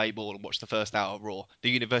University May Ball and watched the first hour of Raw. The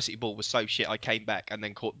University Ball was so shit, I came back and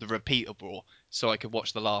then caught the repeat of Raw so I could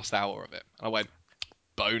watch the last hour of it. And I went,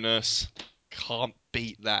 bonus. Can't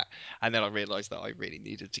beat that. And then I realised that I really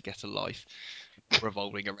needed to get a life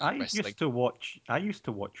revolving around I wrestling. used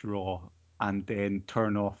to watch Raw and then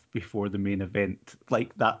turn off before the main event,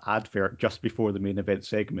 like that advert just before the main event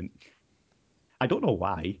segment. I don't know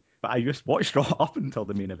why, but I just watched Raw up until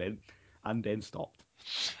the main event and then stopped.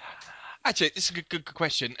 Actually, this is a good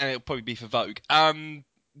question, and it'll probably be for Vogue.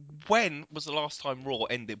 When was the last time Raw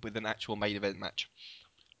ended with an actual main event match?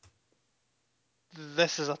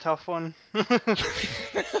 This is a tough one.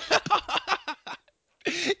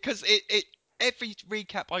 Because it every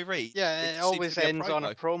recap I read, Yeah, it it just seems to always be a ends on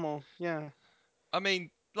a promo. promo. Yeah. I mean,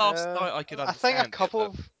 last Uh, night I could I think a understand it, couple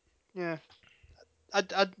but of. Yeah.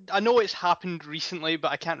 I know it's happened recently,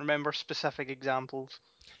 but I can't remember specific examples.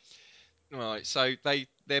 right. So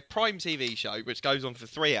their Prime TV show, which goes on for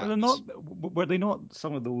 3 Were hours. they not? Were they not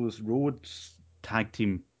some of those Rhodes tag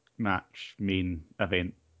team match main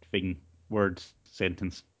event thing? Words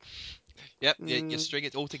sentence. Yep, you Mm, string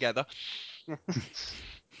it all together.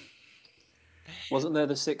 Wasn't there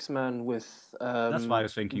the 6-man with That's why I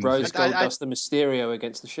was thinking Rose six. Goldust and Mysterio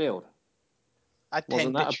against the Shield? I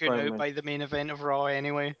Wasn't tend to that a tune out promo? by the main event of Raw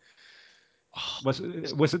anyway. Was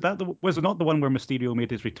it not the one where Mysterio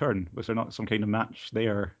made his return? Was there not some kind of match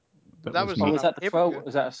there That was Oh, on was a that the pay-per-view. 12?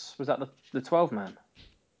 Was that the 12-man?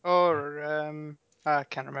 Or I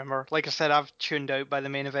can't remember. Like I said, I've tuned out by the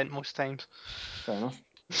main event most times. Fair enough.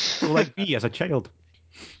 So like me as a child?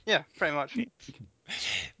 Yeah, pretty much.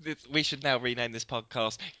 We should now rename this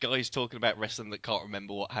podcast "Guys Talking About Wrestling That Can't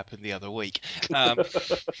Remember What Happened the Other Week,"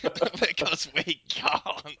 because we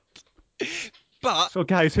can't. But So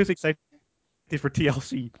guys, who's excited for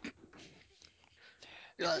TLC?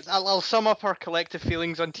 I'll sum up our collective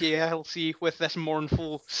feelings on TLC with this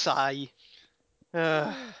mournful sigh.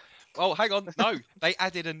 Uh, oh, hang on, no, they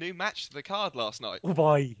added a new match to the card last night. Oh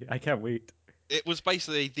boy, I can't wait. It was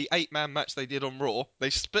basically the 8-man match they did on Raw. They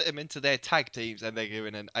split them into their tag teams, and they're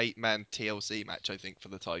doing an 8-man TLC match, I think, for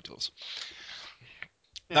the titles.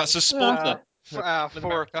 That's a spoiler.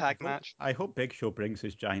 for tag match. I hope Big Show brings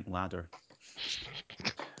his giant ladder.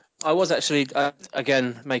 I was actually,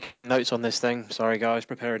 again, making notes on this thing. Sorry, guys,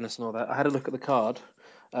 preparedness and all that. I had a look at the card.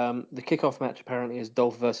 The kickoff match apparently is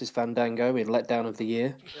Dolph versus Fandango in Letdown of the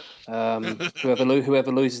Year. Whoever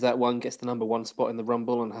loses that one gets the number 1 spot in the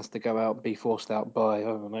Rumble and has to go out and be forced out by, I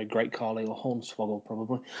don't know, Great Khali or Hornswoggle,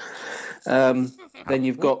 probably. Then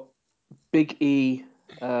you've got Big E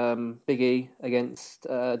against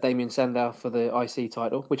Damien Sandow for the IC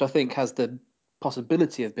title, which I think has the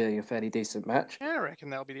possibility of being a fairly decent match. Yeah, I reckon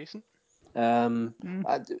that'll be decent.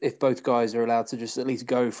 If both guys are allowed to just at least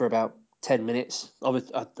go for about 10 minutes,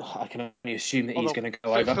 I can only assume that he's going to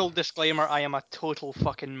go over. Full disclaimer, I am a total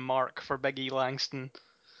fucking mark for Big E Langston.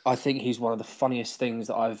 I think he's one of the funniest things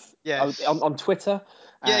that I've Yes. on Twitter.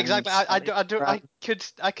 Yeah, exactly.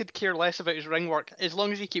 I could care less about his ring work as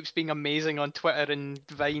long as he keeps being amazing on Twitter and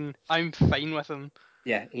Vine. I'm fine with him.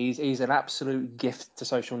 Yeah, he's an absolute gift to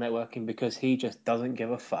social networking because he just doesn't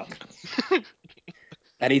give a fuck.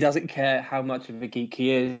 And he doesn't care how much of a geek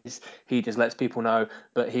he is. He just lets people know,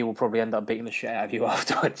 but he will probably end up beating the shit out of you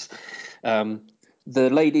afterwards. The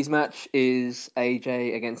ladies' match is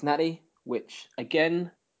AJ against Natty, which,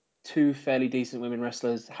 again, 2 fairly decent women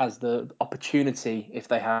wrestlers has the opportunity, if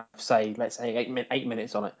they have, say, let's say 8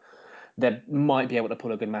 minutes on it, they might be able to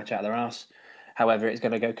pull a good match out of their ass. However, it's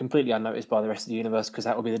going to go completely unnoticed by the rest of the universe because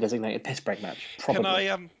that will be the designated piss break match. Probably.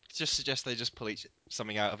 Can I just suggest they just pull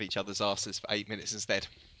something out of each other's asses for 8 minutes instead?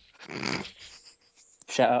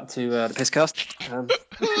 Shout out to the Pisscast.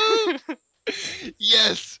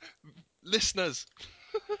 Yes, listeners.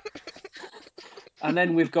 And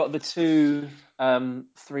then we've got the 2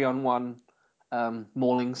 3-on-1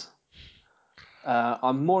 maulings.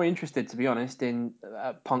 I'm more interested, to be honest, in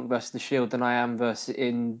Punk versus the Shield than I am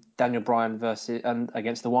in Daniel Bryan versus and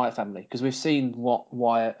against the Wyatt family, because we've seen what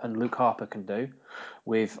Wyatt and Luke Harper can do.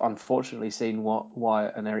 We've unfortunately seen what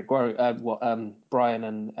Wyatt and Bryan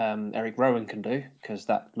and Eric Rowan can do, because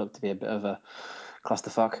that looked to be a bit of a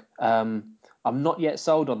clusterfuck. I'm not yet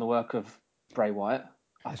sold on the work of Bray Wyatt.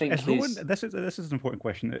 I think is Rowan. This is an important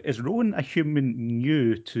question. Is Rowan a human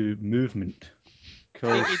new to movement?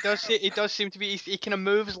 He does seem to be. He kind of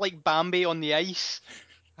moves like Bambi on the ice.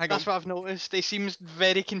 hang That's on. what I've noticed. He seems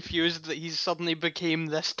very confused that he's suddenly became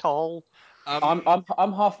this tall. I'm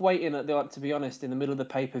half waiting to be honest, in the middle of the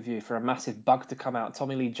pay-per-view for a massive bug to come out,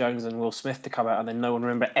 Tommy Lee Jones and Will Smith to come out, and then no one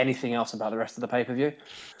remember anything else about the rest of the pay-per-view.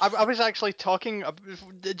 I was actually talking,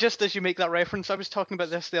 just as you make that reference, I was talking about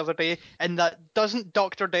this the other day, and that doesn't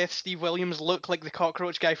Dr. Death Steve Williams look like the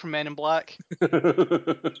cockroach guy from Men in Black?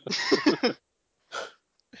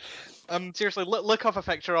 Seriously, look up a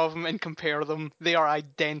picture of him and compare them. They are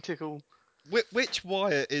identical. Which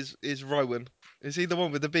Wyatt is Rowan? Is he the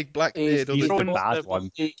one with the big black He's, beard or he's the the Rowan's bad the-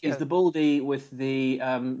 one. he's yeah. the baldy with the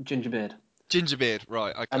ginger beard ginger beard?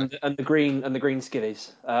 Right. Okay. and the green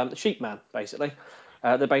skivvies, the sheep man basically.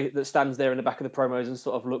 That stands there in the back of the promos and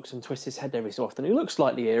sort of looks and twists his head every so often. He looks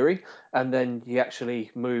slightly eerie, and then he actually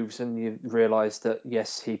moves, and you realise that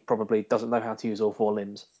yes, he probably doesn't know how to use all four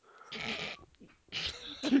limbs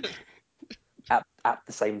at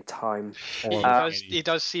the same time. He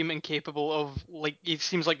does seem incapable of, like, he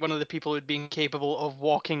seems like one of the people who'd be incapable of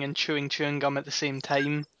walking and chewing gum at the same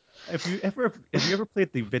time. Have you ever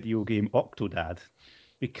played the video game Octodad?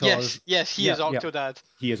 Because Yes, he is yeah, Octodad.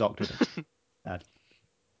 he is Octodad.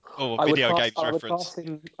 Oh, I would video class, games I would reference. class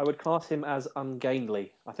him. I would class him as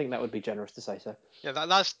ungainly. I think that would be generous to say so. Yeah,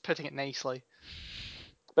 that's putting it nicely.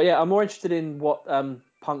 But yeah, I'm more interested in what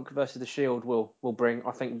Punk versus the Shield will bring.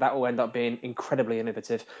 I think that will end up being incredibly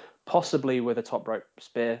innovative, possibly with a top rope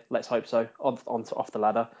spear. Let's hope so. Off the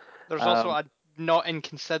ladder. There's also a not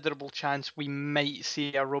inconsiderable chance we might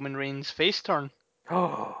see a Roman Reigns face turn.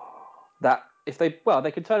 That if they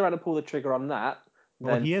can turn around and pull the trigger on that,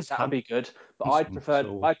 Well, then he is that would be good. But handsome,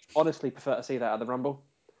 so I'd honestly prefer to see that at the Rumble.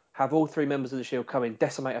 Have all three members of the Shield come in,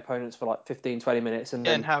 decimate opponents for like 15, 20 minutes, and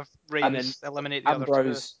then have and Reigns then eliminate the other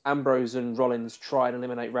two. Ambrose and Rollins try and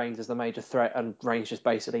eliminate Reigns as the major threat, and Reigns just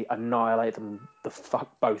basically annihilate them,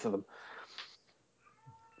 both of them.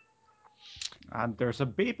 and there's a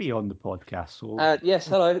baby on the podcast. So Yes,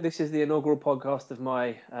 hello. This is the inaugural podcast of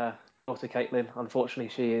my daughter Caitlin. Unfortunately,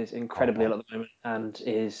 she is incredibly ill at the moment and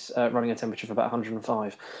is running a temperature of about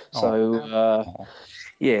 105. So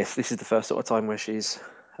yes, this is the first sort of time where she's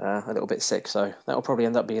a little bit sick. So that will probably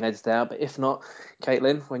end up being edited out. But if not,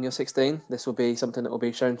 Caitlin, when you're 16, this will be something that will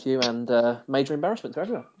be shown to you and major embarrassment to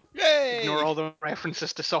everyone. Yay! Ignore all the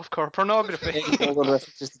references to softcore pornography. All the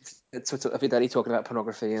references to Twitter of your daddy talking about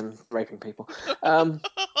pornography and raping people. And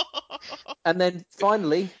then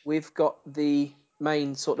finally, we've got the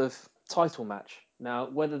main sort of title match. Now,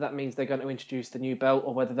 whether that means they're going to introduce the new belt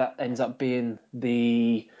or whether that ends up being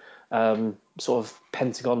the sort of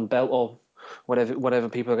Pentagon belt or whatever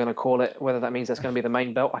people are going to call it, whether that means that's going to be the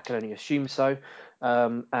main belt, I can only assume so.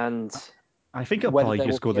 And I think I'll whether probably there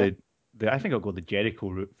just will go be I think I'll go the Jericho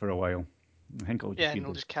route for a while. I think I'll just Yeah, be and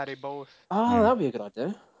we'll just carry both. that would be a good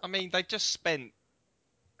idea. I mean, they've just spent.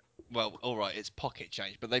 Well, all right, it's pocket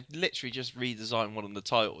change, but they've literally just redesigned one of the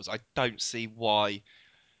titles. I don't see why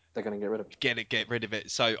They're going to get rid of it. get rid of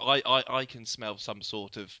it. So I can smell some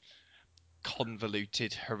sort of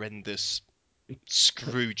convoluted, horrendous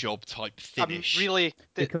screw job type finish. Really,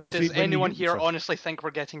 Because does when they anyone here sorry. honestly think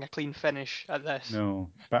we're getting a clean finish at this? No,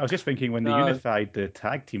 but I was just thinking when they No. unified the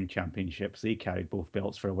tag team championships, they carried both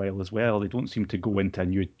belts for a while as well. They don't seem to go into a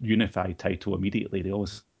new unified title immediately. They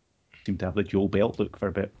always seem to have the dual belt look for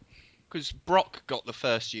a bit. Because Brock got the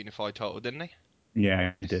first unified title, didn't he?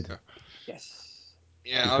 Yeah, he did. Yes.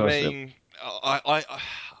 Yeah, Because I mean,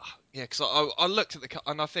 yeah, because I looked at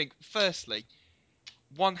and I think, firstly,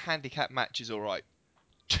 one handicap match is all right.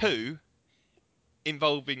 Two,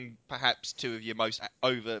 involving perhaps two of your most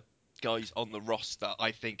over guys on the roster,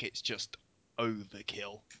 I think it's just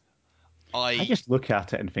overkill. I just look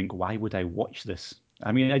at it and think, why would I watch this?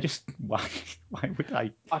 I mean, why would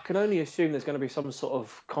I? I can only assume there's going to be some sort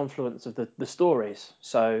of confluence of the stories.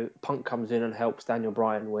 So Punk comes in and helps Daniel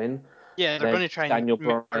Bryan win. Yeah, they're Then going to try and Daniel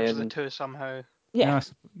merge the Bryan. two somehow. Yeah,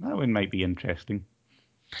 That one might be interesting.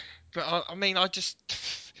 But I mean,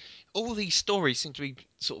 all these stories seem to be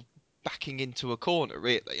sort of backing into a corner,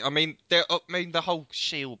 really. I mean, the whole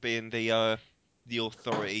Shield being the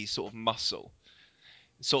Authority sort of muscle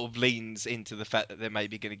sort of leans into the fact that they're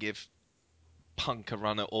maybe going to give Punk a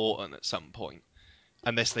run at Orton at some point,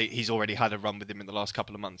 unless he's already had a run with him in the last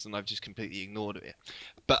couple of months and I've just completely ignored it.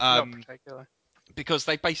 But Not particularly. because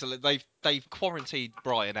they've quarantined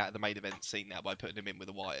Bryan out of the main event scene now by putting him in with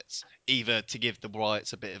the Wyatts, either to give the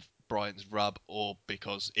Wyatts a bit of Bryan's rub or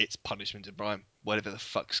because it's punishment to Bryan, whatever the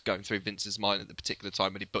fuck's going through Vince's mind at the particular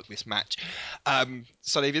time when he booked this match.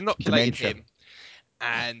 So they've inoculated Dementia. him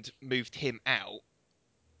and moved him out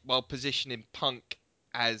while positioning Punk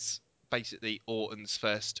as basically Orton's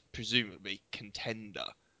first, presumably, contender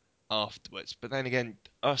afterwards. But then again,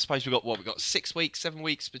 I suppose we've got 6 weeks, 7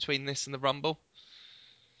 weeks between this and the Rumble.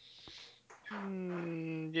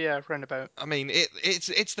 Yeah, roundabout. I mean,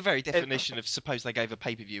 it's the very definition of suppose they gave a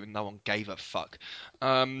pay-per-view and no one gave a fuck.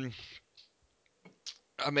 I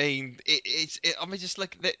mean, I mean, just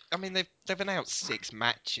look. I mean, they've announced 6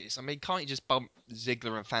 matches. I mean, can't you just bump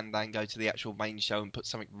Ziggler and Fandango to the actual main show and put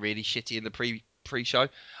something really shitty in the pre-show?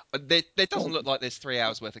 There doesn't look like there's 3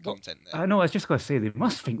 hours worth of content there. I know. I was just going to say they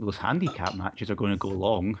must think those handicap matches are going to go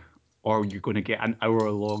long, or you're going to get an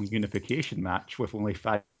hour-long unification match with only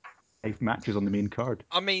five matches on the main card.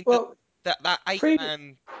 I mean, Well, that pre-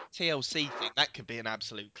 8-man TLC thing that could be an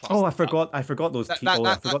absolute cluster. Oh, I forgot those. That- I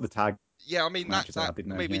that- forgot the tag. Yeah, I mean Matches I did I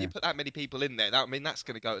know, mean, when yeah. you put that many people in there, I mean that's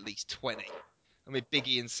going to go at least 20. I mean,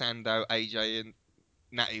 Biggie and Sando, AJ and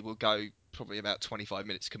Natty will go probably about 25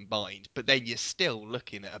 minutes combined, but then you're still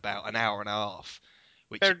looking at about an hour and a half,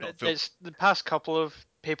 which you've got to fill. It's the past couple of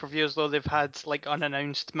pay-per-views though, they've had like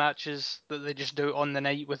unannounced matches that they just do on the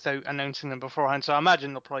night without announcing them beforehand. So I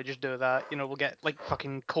imagine they'll probably just do that. You know, we'll get like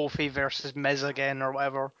fucking Kofi versus Miz again or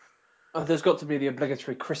whatever. There's got to be the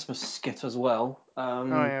obligatory Christmas skit as well. Oh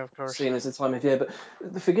yeah, of course. Seeing as the time of year,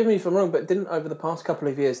 but forgive me if I'm wrong, but didn't over the past couple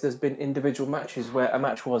of years there's been individual matches where a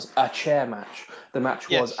match was a chair match, the match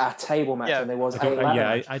was Yes. a table match, Yeah. and there was I a don't, ladder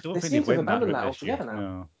yeah, match. I don't They think seem they've to have went that abandoned route that this year. altogether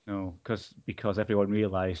now. No, because everyone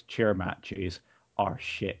realised chair matches are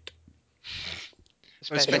shit.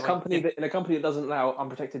 Especially In a company that doesn't allow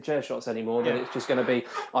unprotected chair shots anymore, then Yeah. it's just going to be,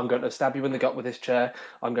 I'm going to stab you in the gut with this chair,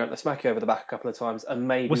 I'm going to smack you over the back a couple of times, and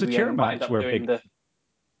maybe Was the we chair might end match up where doing Big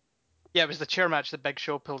Yeah, it was the chair match that Big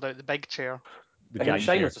Show pulled out the big chair. the against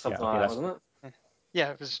giant chair? Sheamus or something Yeah, okay, like that, that's. wasn't it?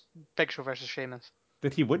 Yeah, it was Big Show versus Sheamus.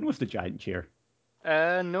 Did he win with the giant chair?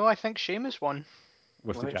 No, I think Sheamus won.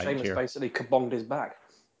 With I the think giant Sheamus chair. basically kabonged his back.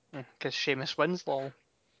 Because Sheamus wins, lol.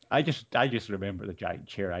 I just remember the giant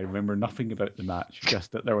chair. I remember nothing about the match,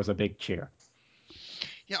 just that there was a big chair.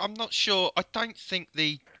 Yeah, I'm not sure. I don't think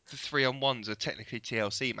the 3-on-1s are technically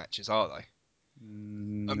TLC matches, are they? I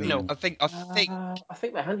mean, No. I think I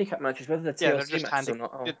think they're handicap matches, whether they're Yeah, they're TLC just matches or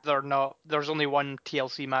not. They're not. There's only one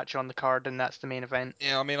TLC match on the card, and that's the main event.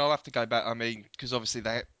 yeah. I mean, I'll have to go back. I mean, because obviously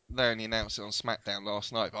they only announced it on SmackDown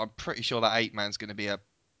last night, but I'm pretty sure that 8-man's going to be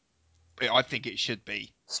I think it should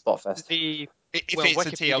be. Spot fest. If Well, it's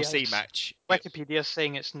a TLC Wikipedia's- match. Wikipedia's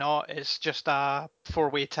saying it's not. It's just a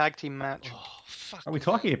 4-way tag team match. Oh, fuck. Are we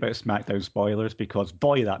talking about SmackDown spoilers? Because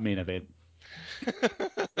boy, that main event.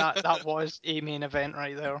 That was a main event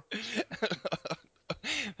right there.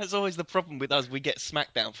 That's always the problem with us. We get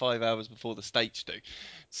SmackDown 5 hours before the States do,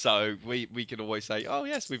 so we can always say, "Oh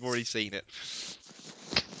yes, we've already seen it."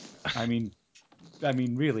 I mean,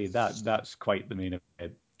 really, that's quite the main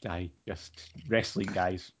event. Just wrestling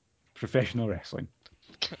guys, professional wrestling.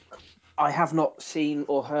 I have not seen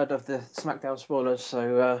or heard of the SmackDown spoilers,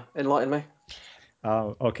 so enlighten me.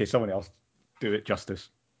 Okay, someone else do it justice.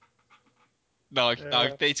 No,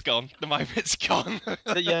 it's gone. The moment's gone.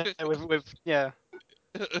 Yeah, yeah.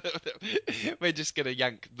 We're just gonna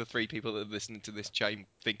yank the 3 people that are listening to this chain,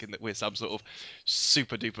 thinking that we're some sort of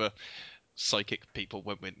super duper psychic people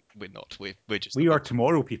when we're not. We're just. We are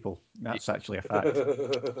tomorrow people. That's actually a fact.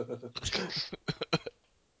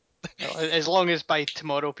 As long as by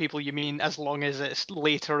tomorrow, people, you mean as long as it's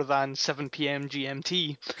later than 7 p.m.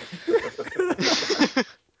 GMT.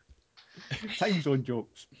 Time zone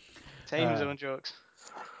jokes. Time zone jokes.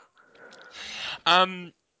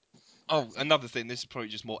 Oh, another thing. This is probably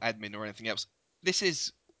just more admin or anything else. This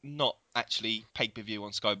is not actually pay-per-view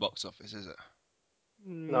on Sky Box Office, is it?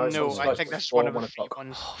 No, it's on No, Sky I think Sports this is 4 one of at the 1 free o'clock.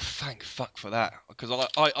 ones. Oh, thank fuck for that. Because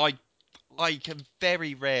I can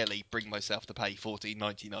very rarely bring myself to pay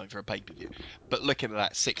 $14.99 for a pay-per-view. But looking at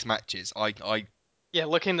that 6 matches, Yeah,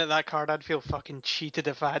 looking at that card, I'd feel fucking cheated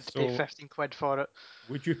if I had to pay So- 15 quid for it.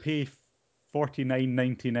 Would you pay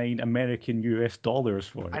 $49.99 American US dollars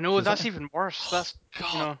for it? I know, Is that's that- even worse. That's,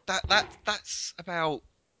 God, you know, that's about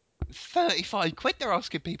 35 quid they're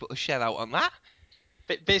asking people to shell out on that.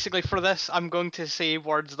 basically for this, I'm going to say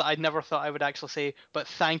words that I never thought I would actually say, but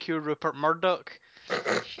thank you, Rupert Murdoch.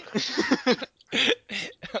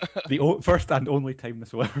 The first and only time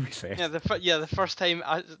this will ever be said. the first time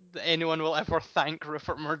anyone will ever thank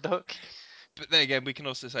Rupert Murdoch. But then again, we can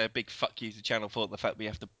also say a big fuck you to Channel 4 the fact we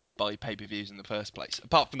have to buy pay-per-views in the first place.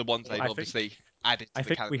 Apart from the ones they've I think- obviously added to I the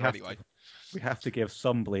think we calendar have anyway. we have to give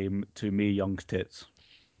some blame to Mae Young's tits.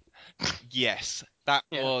 Yes, that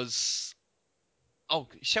Yeah. was. Oh,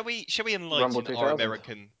 shall we Rumble enlighten our 2000.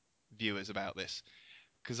 American viewers about this?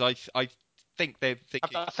 Because I think they're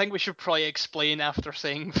thinking. I think we should probably explain after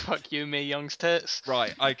saying fuck you, Mae Young's tits.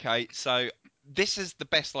 Right. Okay. So this is the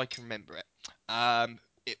best I can remember it.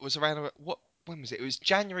 it was around when was it? It was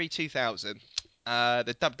January 2000.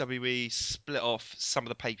 The WWE split off some of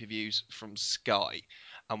the pay-per-views from Sky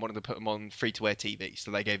and wanted to put them on free-to-air TV,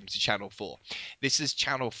 so they gave them to Channel 4. This is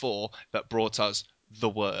Channel 4 that brought us The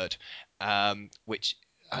Word, which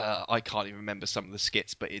I can't even remember some of the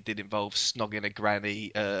skits, but it did involve snogging a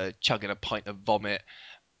granny, chugging a pint of vomit,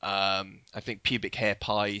 I think pubic hair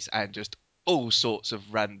pies, and just all sorts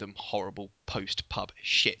of random, horrible post-pub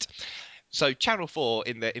shit. So Channel 4,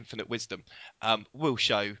 in their infinite wisdom, will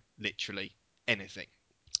show literally anything.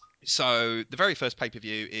 So the very first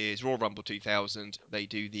pay-per-view is Royal Rumble 2000. They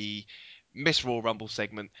do the Miss Royal Rumble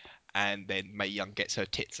segment, and then Mae Young gets her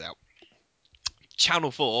tits out.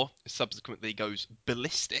 Channel 4 subsequently goes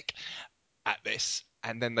ballistic at this,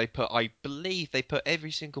 and then I believe they put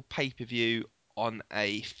every single pay-per-view on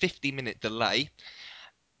a 50-minute delay,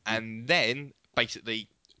 and then basically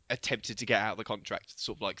attempted to get out of the contract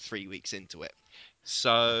sort of like 3 weeks into it.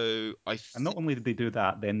 So And not only did they do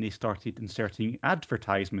that, then they started inserting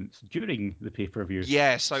advertisements during the pay-per-view.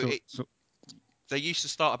 yeah, So they used to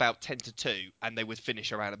start about 10 to 2 and they would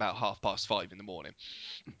finish around about 5:30 in the morning.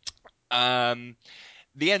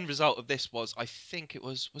 The end result of this was, I think it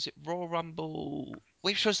was it Royal Rumble,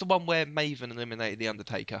 which was the one where Maven eliminated The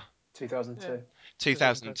Undertaker? 2002.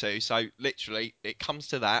 2002. So literally, it comes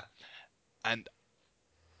to that, and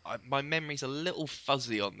my memory's a little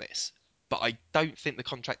fuzzy on this, but I don't think the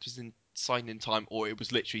contract was signed in time, or it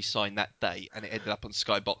was literally signed that day, and it ended up on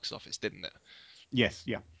Sky Box Office, didn't it? yes,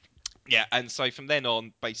 yeah. Yeah, and so from then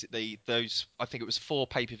on, basically, I think it was 4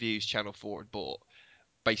 pay-per-views Channel 4 had bought,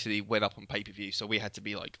 basically went up on pay-per-view, so we had to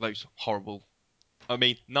be like those horrible, I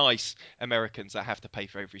mean, nice Americans that have to pay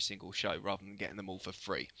for every single show rather than getting them all for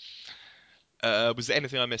free. Was there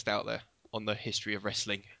anything I missed out there on the history of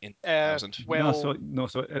wrestling in 2000? Well, So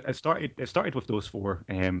it started with those 4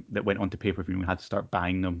 that went on to pay-per-view, and we had to start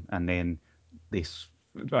buying them, and then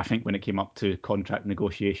I think when it came up to contract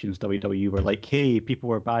negotiations, WWE were like, "Hey, people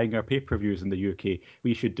were buying our pay-per-views in the UK.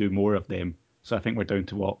 We should do more of them." So I think we're down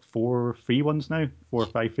to what, 4 free ones now, 4 or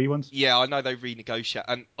 5 free ones. Yeah, I know they renegotiate,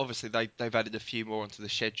 and obviously they've added a few more onto the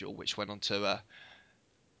schedule, which went onto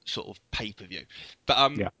sort of pay-per-view.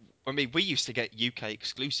 But Yeah. I mean, we used to get UK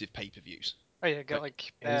exclusive pay-per-views. oh yeah, got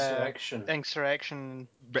like Insurrection. Insurrection,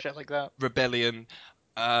 Re- shit like that. Rebellion.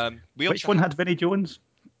 We Which also one had had Vinnie Jones?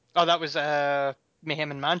 Oh, that was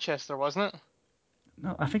Mayhem in Manchester, wasn't it?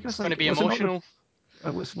 No, I think it It's was going to like, be was it not? emotional.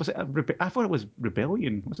 Was it? I thought it was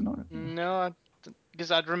Rebellion. Was it not? No,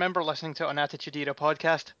 because I'd remember listening to it on Attitude Era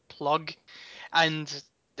podcast, plug, and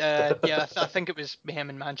yeah, I think it was Mayhem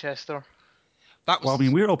in Manchester. that Well, I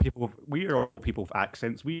mean, was we're all people with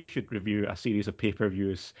accents. We should review a series of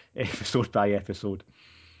pay-per-views episode by episode.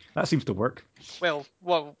 That seems to work. Well,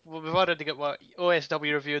 we've already got what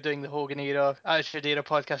OSW review doing the Hogan era, Attitude Era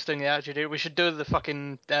podcast doing the Attitude Era. We should do the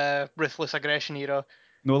fucking Ruthless Aggression era.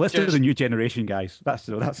 No, let's do Just the new generation, guys. That's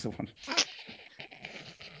the one.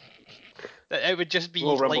 it would just be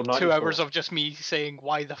Royal Rumble like 2 hours 94. of just me saying,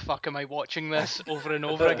 "Why the fuck am I watching this?" over and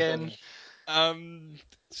over again.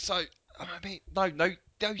 so I mean,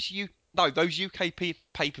 those UK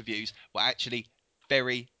pay-per-views were actually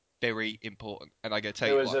very, very important, and I'm gonna tell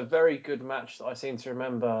There you was why. a very good match that I seem to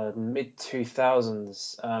remember mid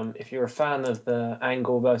 2000s. If you're a fan of the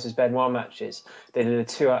Angle versus Benoit matches, they did a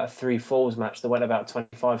 2 out of 3 falls match that went about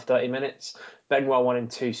 25-30 minutes. Benoit won in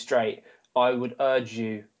 2 straight. I would urge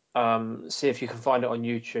you, see if you can find it on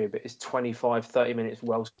YouTube. It is 25-30 minutes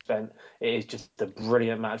well spent. It is just a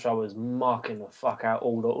brilliant match. I was marking the fuck out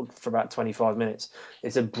all for about 25 minutes.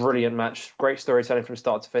 It's a brilliant match. Great storytelling from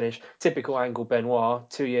start to finish. Typical Angle Benoit,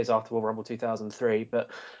 2 years after Royal Rumble 2003. But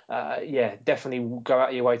yeah, definitely go out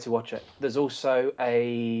of your way to watch it. There's also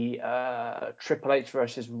a Triple H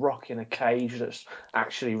versus Rock in a cage that's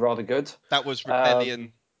actually rather good. That was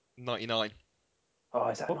Rebellion '99. Oh,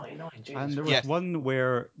 is that 99? Jesus And there Yeah, was Christ. one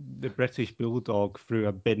where the British Bulldog threw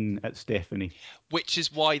a bin at Stephanie. which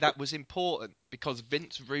is why that was important, because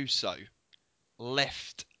Vince Russo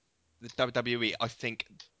left the WWE, I think,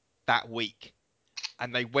 that week,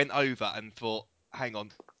 and they went over and thought, hang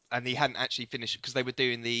on, and he hadn't actually finished because they were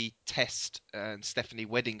doing the Test and Stephanie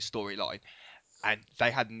wedding storyline, and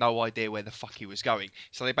they had no idea where the fuck he was going.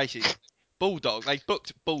 So they basically they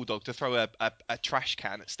booked Bulldog to throw a trash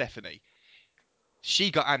can at Stephanie.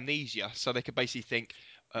 She got amnesia, so they could basically think,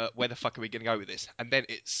 where the fuck are we going to go with this? And then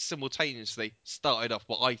it simultaneously started off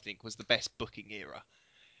what I think was the best booking era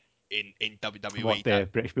in WWE. What, the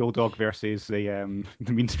British Bulldog versus the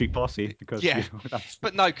Mean Street Posse? Because Yeah, that's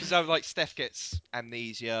but no, because like Steph gets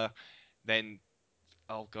amnesia, then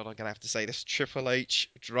oh god, I'm gonna have to say this: Triple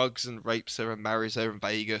H drugs and rapes her and marries her in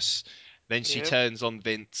Vegas. Then she Yep. turns on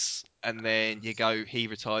Vince, and then you go, he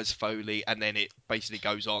retires Foley, and then it basically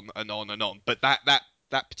goes on and on and on. But that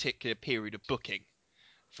particular period of booking,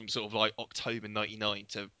 from sort of like October '99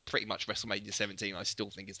 to pretty much WrestleMania 17, I still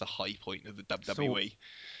think is the high point of the WWE.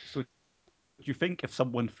 So, do you think if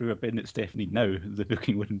someone threw a bin at Stephanie now, the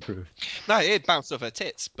booking would improve? No, it bounced off her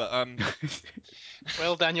tits, but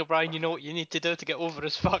Well, Daniel Bryan, you know what you need to do to get over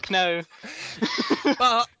as fuck now.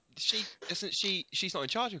 but she's not in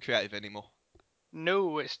charge of creative anymore.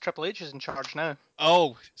 No, it's Triple H is in charge now.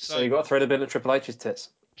 Oh, So you got to throw the bin at Triple H's tits.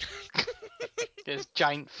 His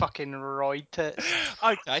giant fucking roid tits.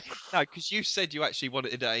 Okay, no, because you said you actually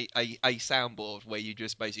wanted a soundboard where you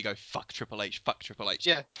just basically go fuck Triple H, fuck Triple H.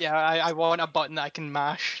 Yeah, I want a button that I can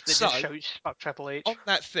mash that So- just shouts fuck Triple H. On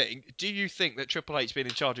that thing, do you think that Triple H being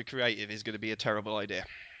in charge of creative is going to be a terrible idea?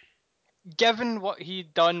 Given what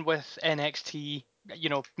he'd done with NXT,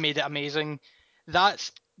 made it amazing. That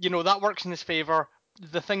works in his favor.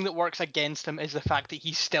 The thing that works against him is the fact that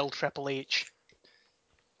he's still Triple H.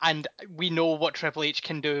 And we know what Triple H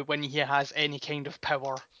can do when he has any kind of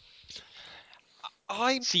power.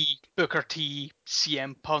 See Booker T,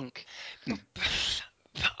 CM Punk.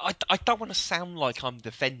 I don't want to sound like I'm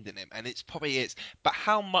defending him, and it's probably is. But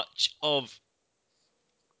how much pull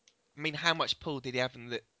did he have in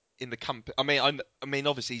the company? I mean,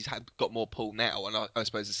 obviously got more pull now, and I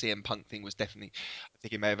suppose the CM Punk thing was definitely. I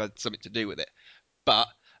think it may have had something to do with it. But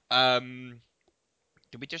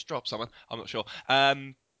did we just drop someone? I'm not sure.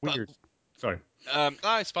 Weird. Sorry. No,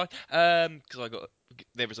 it's fine. Because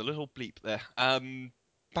there was a little bleep there.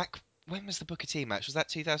 Back when was the Booker T match? Was that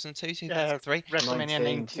 2002, 2003? WrestleMania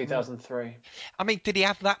 19. 2003. I mean, did he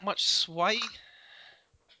have that much sway?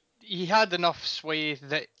 He had enough sway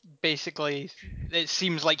that basically it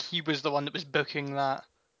seems like he was the one that was booking that.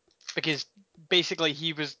 Because basically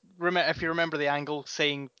he was, if you remember the angle,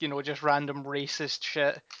 saying, just random racist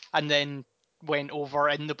shit, and then went over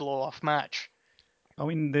in the blow-off match. I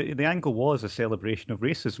mean, the angle was a celebration of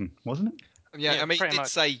racism, wasn't it? Yeah, Yeah, I mean, he pretty did much.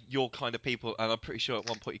 say your kind of people, and I'm pretty sure at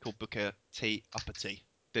one point he called Booker T Upper T,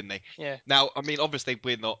 didn't he? Yeah. Now, I mean, obviously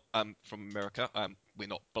we're not from America, we're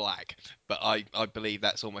not black, but I believe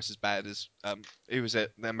that's almost as bad as who was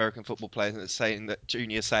it, the American football player that's saying that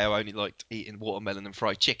Junior Seau only liked eating watermelon and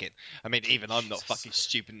fried chicken. I mean, even I'm not fucking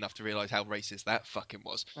stupid enough to realise how racist that fucking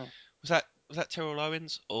was. Oh. Was that Terrell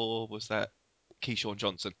Owens or was that Keyshawn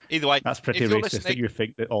Johnson? Either way, That's pretty if you're racist that listening, you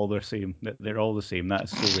think that all they're same, that they're all the same.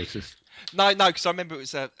 That's so racist. No, because I remember it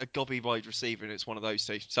was a gobby wide receiver, and it's one of those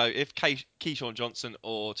two. So if Keyshawn Johnson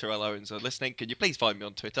or Terrell Owens are listening, can you please find me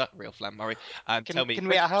on Twitter, Real Flan Murray, and tell me Can when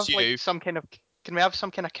we it have was you. Can we have some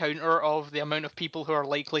kind of counter of the amount of people who are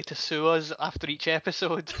likely to sue us after each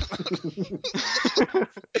episode?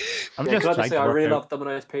 I'm Can I just just trying say to I work really out. love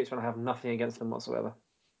Domino's Pizza and I have nothing against them whatsoever.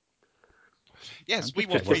 Yes, I'm we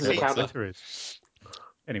just want trying free to work out counter. what Twitter is.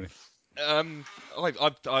 Anyway, I'm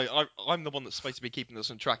the one that's supposed to be keeping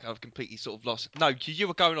us on track. I've completely sort of lost. No, you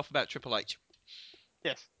were going off about Triple H.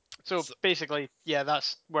 Yes. So basically, yeah,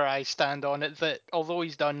 that's where I stand on it. That although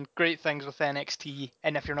he's done great things with NXT,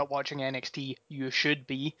 and if you're not watching NXT, you should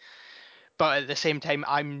be. But at the same time,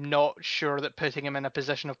 I'm not sure that putting him in a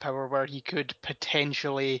position of power where he could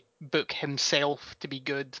potentially book himself to be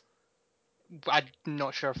good, I'm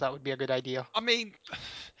not sure if that would be a good idea. I mean,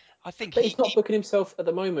 I think But he's not booking himself at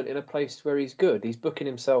the moment in a place where he's good. He's booking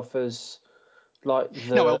himself as like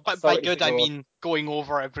the No, well, by authority good I figure. mean going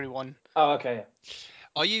over everyone. Oh, okay.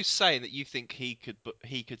 Are you saying that you think he could,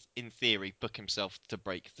 in theory, book himself to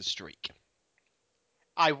break the streak?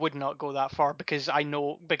 I would not go that far because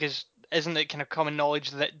isn't it kind of common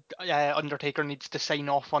knowledge that Undertaker needs to sign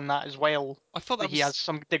off on that as well? I thought That that he was. has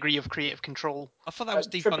some degree of creative control. I thought that was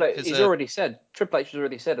Triple debunked H, as he's a. already said. Triple H has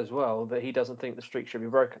already said as well that he doesn't think the streak should be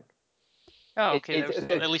broken. Oh, okay.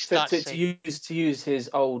 At least that's safe. To use his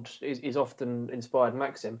often inspired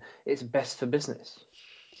maxim, it's best for business.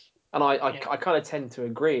 And I kind of tend to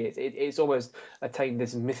agree. It's almost attained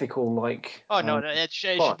this mythical like. Oh no, it spot.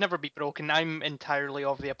 should never be broken. I'm entirely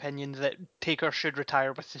of the opinion that Taker should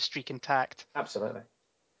retire with the streak intact. Absolutely.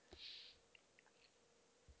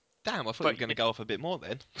 Damn, I thought you But were going to go off a bit more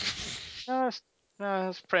then. no,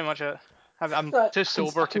 that's pretty much it. I'm No, too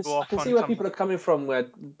sober to go I off can on see where some. people are coming from, where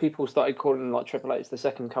people started calling like Triple H the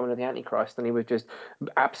second coming of the Antichrist, and he was just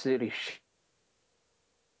absolutely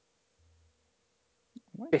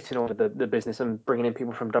shitting on the business and bringing in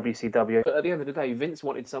people from WCW. But at the end of the day, Vince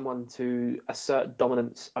wanted someone to assert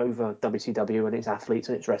dominance over WCW and its athletes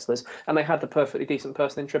and its wrestlers, and they had the perfectly decent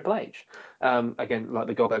person in Triple H. Again, like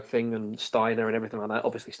the Goldberg thing and Steiner and everything like that.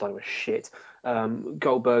 Obviously, Steiner was shit.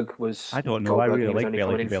 Goldberg was. I don't know. I Goldberg, and really he was like only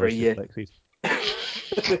Bella coming in for a Cabela's year.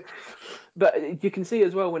 dyslexia. But you can see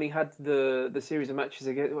as well when he had the series of matches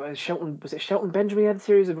against Shelton. Was it Shelton Benjamin? He had a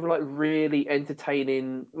series of like really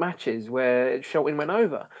entertaining matches where Shelton went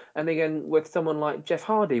over, and again with someone like Jeff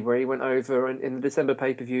Hardy, where he went over in the December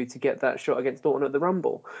pay-per-view to get that shot against Orton at the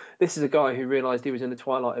Rumble. This is a guy who realised he was in the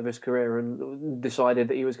twilight of his career and decided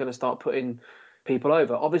that he was going to start putting people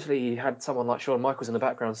over. Obviously, he had someone like Shawn Michaels in the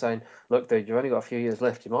background saying, "Look, dude, you've only got a few years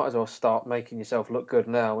left. You might as well start making yourself look good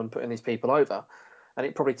now and putting these people over." And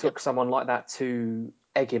it probably took someone like that to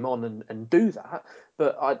egg him on and do that.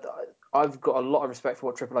 But I've got a lot of respect for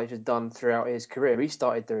what Triple H has done throughout his career. He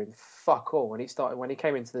started doing fuck all when he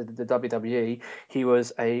came into the WWE. He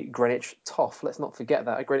was a Greenwich Toff. Let's not forget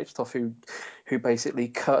that, a Greenwich Toff who basically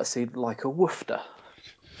curtsied like a woofter.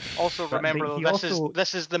 Also, But remember though, he this also-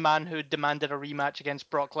 is the man who demanded a rematch against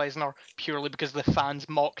Brock Lesnar purely because the fans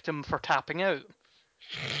mocked him for tapping out.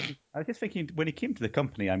 I was just thinking, when he came to the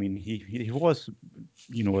company, I mean, he was,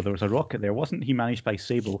 there was a rocket there. Wasn't he managed by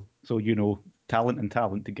Sable? So, talent and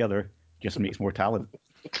talent together just makes more talent.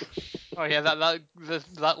 Oh yeah,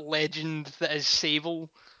 that legend that is Sable,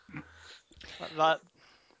 that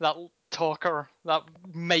talker, that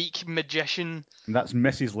mic magician. And that's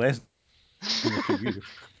Mrs. Lesnar to you.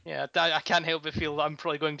 Yeah, I can't help but feel that I'm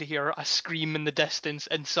probably going to hear a scream in the distance,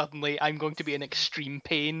 and suddenly I'm going to be in extreme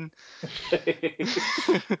pain. Is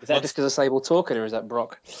that just because of Sable talking, or is that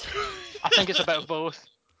Brock? I think it's about both.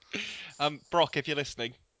 Brock, if you're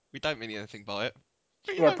listening, we don't mean anything by it.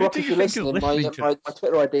 Yeah, Brock, do if you you're think of listening, listening to- my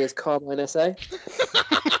Twitter ID is CarmineSA.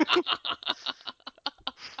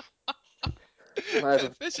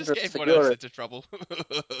 Let's just get everyone else into trouble.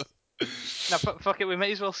 Now, fuck it, we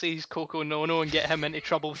might as well say he's Coco Nono and get him into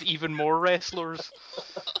trouble with even more wrestlers.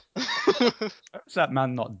 How's that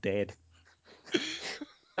man not dead?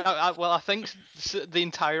 Well, I think the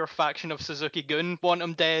entire faction of Suzuki Gun want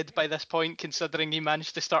him dead by this point, considering he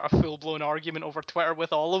managed to start a full-blown argument over Twitter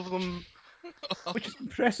with all of them. Which is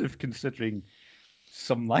impressive considering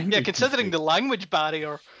some language. Yeah, considering the language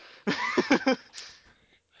barrier.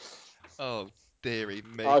 Oh, dearie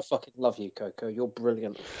me. I fucking love you, Coco. You're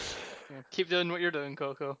brilliant. Yeah, keep doing what you're doing,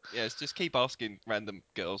 Coco. Yes, just keep asking random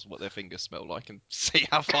girls what their fingers smell like and see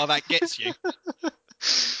how far that gets you.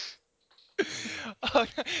 Oh,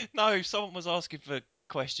 no, someone was asking for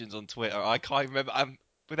questions on Twitter. I can't remember.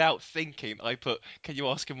 Without thinking, I put, "Can you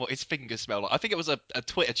ask him what his fingers smell like?" I think it was a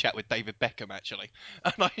Twitter chat with David Beckham actually,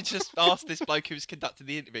 and I just asked this bloke who was conducting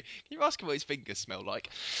the interview, "Can you ask him what his fingers smell like?"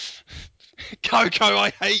 Coco,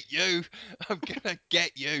 I hate you. I'm gonna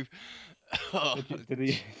get you. Oh,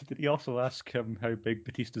 Did he also ask him how big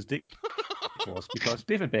Batista's dick was? Because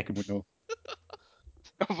David Beckham would know.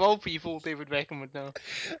 Of all people, David Beckham would know.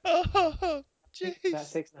 oh, About jeez.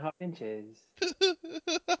 6.5 inches.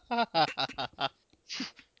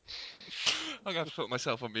 I'm gonna have to put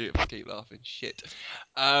myself on mute if I keep laughing. Shit.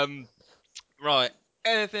 Right.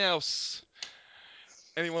 Anything else?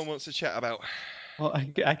 Anyone wants to chat about? Well,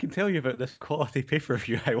 I can tell you about this quality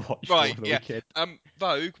pay-per-view I watched Right. over the Yeah. weekend.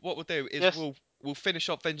 Vogue. What we'll do is Yes. we'll finish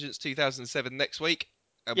off Vengeance 2007 next week,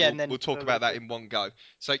 and Yeah, we'll and then we'll talk the about that review. in one go.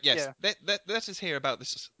 So yes, Yeah. let's just hear about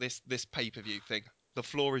this pay-per-view thing. The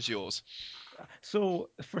floor is yours.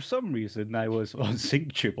 So, for some reason, I was on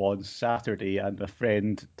SyncTube on Saturday, and a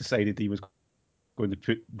friend decided he was going to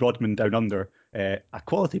put Rodman Down Under, a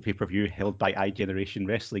quality pay-per-view held by iGeneration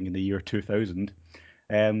Wrestling in the year 2000.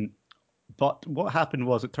 But what happened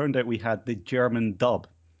was, it turned out we had the German dub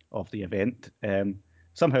of the event.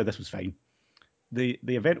 Somehow this was fine. The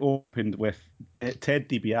event opened with Ted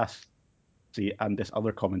DiBiase and this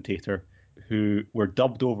other commentator who were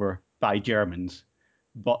dubbed over by Germans,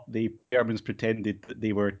 but the Germans pretended that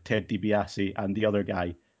they were Ted DiBiase and the other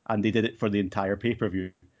guy, and they did it for the entire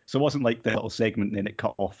pay-per-view. So it wasn't like the little segment and then it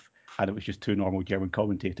cut off and it was just two normal German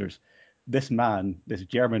commentators. This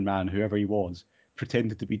German man, whoever he was,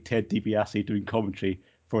 pretended to be Ted DiBiase doing commentary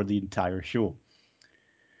for the entire show.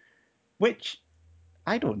 Which,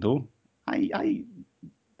 I don't know.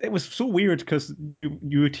 It was so weird because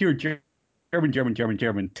you would hear German,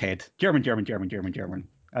 Ted. German.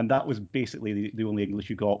 And that was basically the only English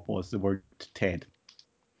you got was the word Ted.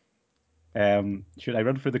 Should I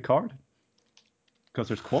run through the card? Because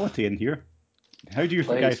there's quality in here. How do you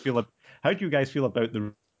guys feel about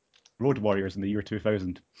the Road Warriors in the year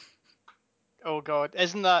 2000? Oh god,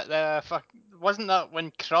 isn't that wasn't that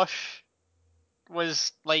when Crush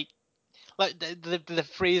was like the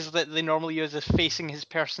phrase that they normally use is facing his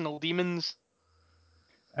personal demons?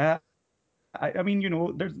 I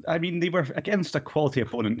mean, they were against a quality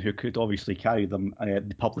opponent who could obviously carry them,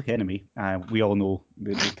 the Public Enemy. We all know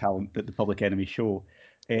the talent that the Public Enemy show.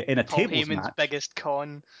 In a Paul tables Heyman's match, biggest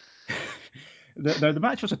con. The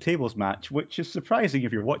match was a tables match, which is surprising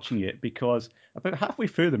if you're watching it because about halfway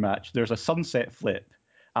through the match, there's a sunset flip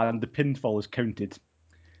and the pinfall is counted.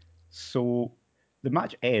 So the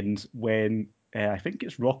match ends when I think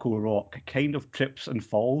it's Rocco Rock kind of trips and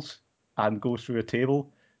falls and goes through a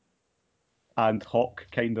table, and Hawk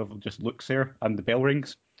kind of just looks there, and the bell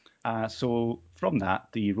rings. So from that,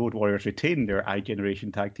 the Road Warriors retain their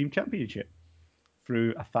iGeneration Tag Team Championship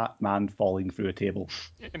through a fat man falling through a table.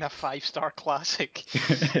 In a 5-star classic.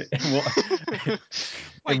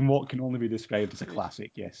 in what can only be described as a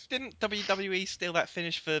classic, yes. Didn't WWE steal that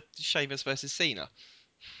finish for Sheamus versus Cena?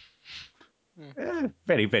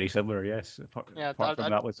 Very, very similar, yes. Apart from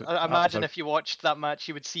that, I imagine if you watched that match,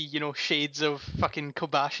 you would see, shades of fucking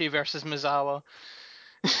Kobashi versus Mizawa.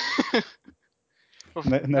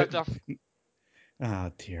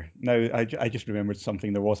 Dear. Now, I just remembered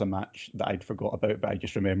something. There was a match that I'd forgot about, but I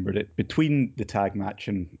just remembered it. Between the tag match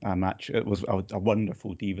and a match, it was a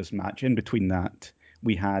wonderful Divas match. In between that,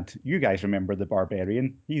 we had, you guys remember the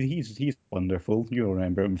Barbarian? He's wonderful. You'll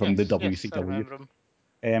remember him from the WCW. Yes, I remember him.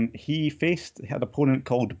 He faced an opponent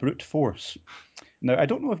called Brute Force. Now, I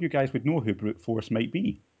don't know if you guys would know who Brute Force might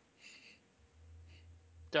be.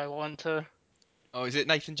 Do I want to? Oh, is it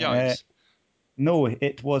Nathan Jones? No,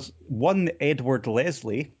 it was one Edward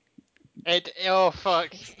Leslie. Oh,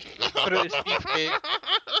 fuck. Brutus Beefcake.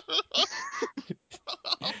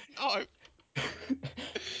 Oh, no.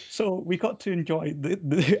 So we got to enjoy,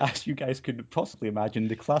 as you guys could possibly imagine,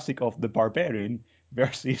 the classic of the Barbarian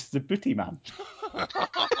versus the Booty Man.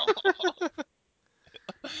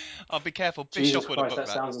 I'll be careful. Jesus Bischoff would have Christ, booked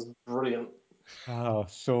that that. sounds brilliant.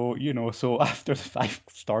 So after the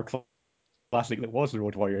 5-star classic that was the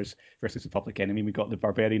Road Warriors versus the Public Enemy, we got the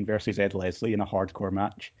Barbarian versus Ed Leslie in a hardcore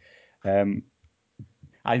match.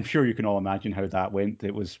 I'm sure you can all imagine how that went.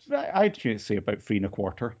 It was, I'd say, about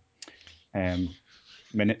 3.25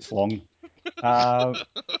 minutes long.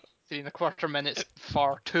 3.25 minutes,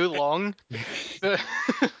 far too long.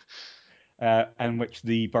 In which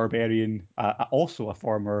the Barbarian, also a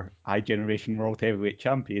former iGeneration World Heavyweight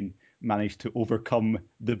Champion, managed to overcome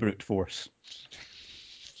the Brute Force.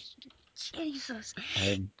 Jesus.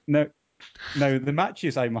 Now, the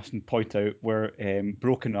matches, I mustn't point out, were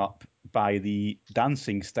broken up by the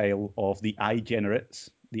dancing style of the iGenerates.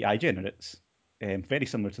 The iGenerates, very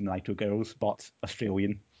similar to the Nitro Girls, but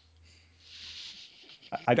Australian.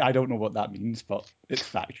 I don't know what that means, but it's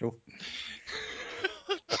factual.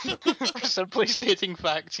 Simply stating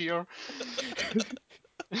facts here.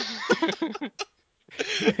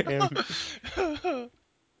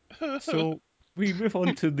 So we move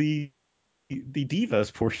on to the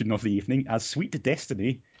Divas portion of the evening as Sweet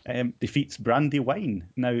Destiny defeats Brandywine.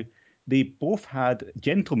 Now, they both had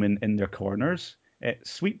gentlemen in their corners.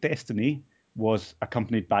 Sweet Destiny was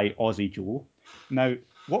accompanied by Aussie Joe. Now,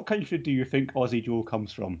 what country do you think Aussie Joe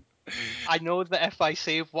comes from? I know that if I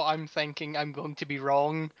say what I'm thinking, I'm going to be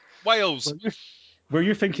wrong. Wales. Were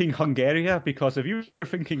you thinking Hungary? Because if you were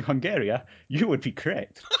thinking Hungary, you would be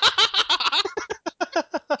correct.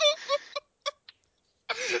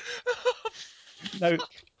 Now,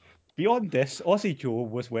 beyond this, Aussie Joe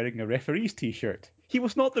was wearing a referee's t-shirt. He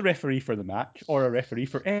was not the referee for the match, or a referee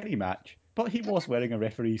for any match, but he was wearing a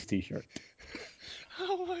referee's t-shirt.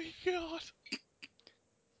 Oh my god.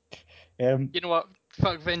 You know what?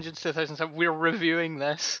 Fuck Vengeance 2007. We're reviewing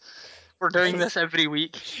this. We're doing this every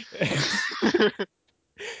week.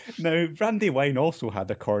 Now, Brandywine also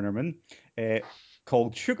had a cornerman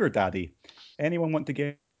called Sugar Daddy. Anyone want to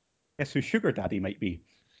guess who Sugar Daddy might be?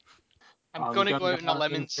 I'm going to go out on a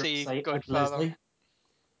limb and say Godfather.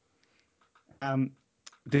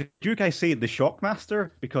 Did you guys say the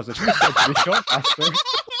Shockmaster? Because if you said the Shockmaster...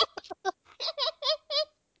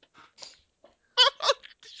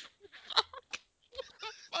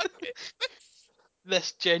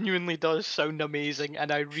 This genuinely does sound amazing,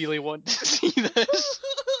 and I really want to see this.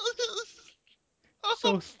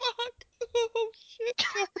 Oh, fuck. Oh, shit.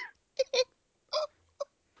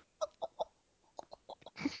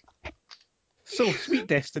 So, Sweet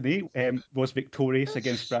Destiny was victorious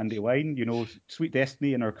against Brandywine. You know, Sweet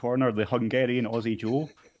Destiny in her corner, the Hungarian Aussie Joe,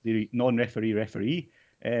 the non-referee referee,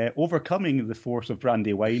 overcoming the force of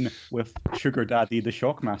Brandywine with Sugar Daddy, the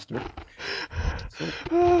Shockmaster.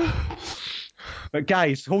 But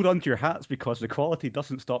guys, hold on to your hats because the quality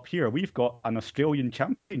doesn't stop here. We've got an Australian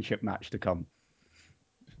Championship match to come.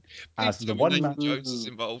 As the one-man Jones is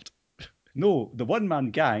involved. No, the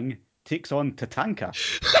one-man gang takes on Tatanka.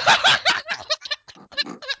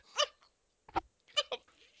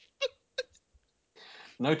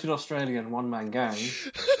 Noted Australian one-man gang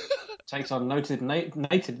takes on noted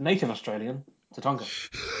native Australian Tatanka.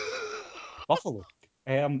 Buffalo.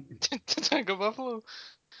 Tatanka Buffalo.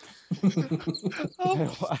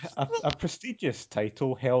 Oh, A prestigious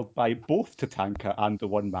title held by both Tatanka and the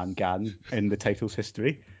One Man Gang in the title's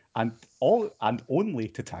history, and only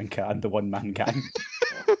Tatanka and the One Man Gang.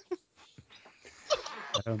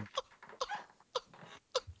 Um,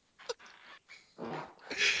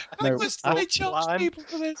 how Now, much do they Rogue charge Flan. people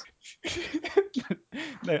for this?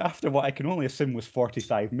 now, after what I can only assume was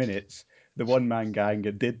 45 minutes, the One Man Gang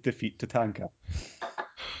did defeat Tatanka.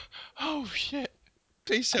 Oh shit!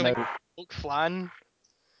 Please tell me. Now, Rogue Flan.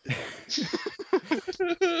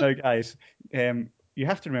 now, guys, you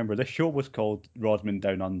have to remember this show was called Rodman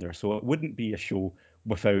Down Under, so it wouldn't be a show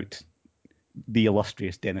without the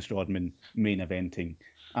illustrious Dennis Rodman main eventing,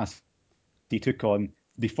 as he took on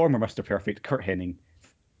the former Mr. Perfect, Kurt Hennig,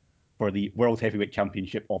 for the World Heavyweight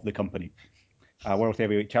Championship of the company. World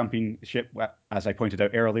Heavyweight Championship, as I pointed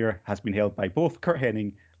out earlier, has been held by both Kurt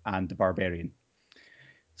Hennig and the Barbarian.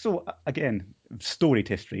 So, again, storied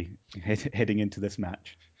history heading into this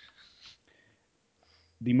match.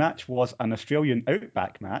 The match was an Australian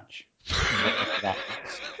Outback match. Whatever that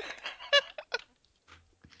means.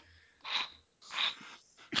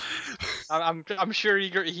 I'm sure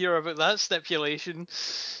eager to hear about that stipulation.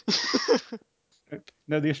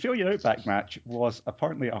 Now, the Australian Outback match was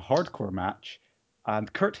apparently a hardcore match,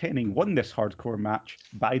 and Kurt Hennig won this hardcore match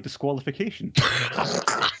by disqualification.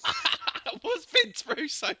 Was Vince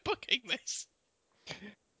Russo booking this?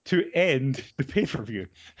 To end the pay-per-view.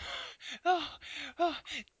 Oh, oh.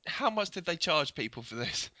 How much did they charge people for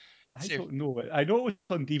this? I don't know. I know it was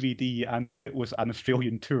on DVD, and it was an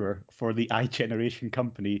Australian tour for the iGeneration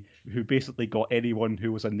company, who basically got anyone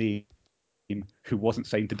who was a name who wasn't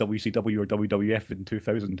signed to WCW or WWF in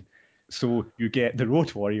 2000. So you get the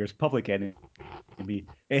Road Warriors, Public Enemy,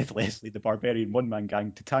 Ed Leslie, the Barbarian One Man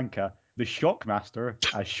Gang, Tatanka, the Shockmaster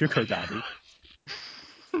as Sugar Daddy.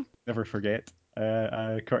 Never forget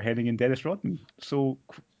Kurt Hennig and Dennis Rodman. So,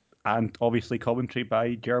 and obviously commentary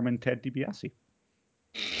by German Ted DiBiase.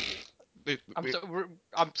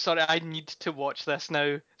 I'm sorry, I need to watch this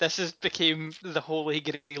now. This has became the holy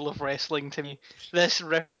grail of wrestling to me. This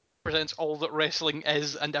represents all that wrestling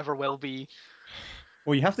is and ever will be.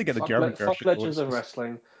 Well, you have to get the German Fuck version. Legends of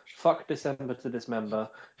Wrestling. Fuck December to Dismember.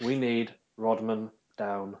 We need Rodman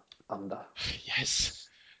Down Under. Yes.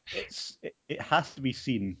 It has to be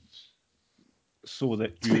seen so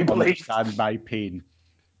that To you be believed. understand my pain.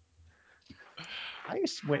 I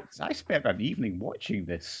spent an evening watching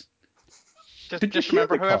this. Did Just you hear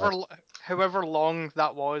remember, the however long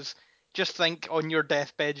that was, just think on your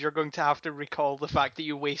deathbed you're going to have to recall the fact that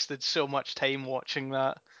you wasted so much time watching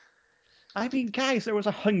that. I mean, guys, there was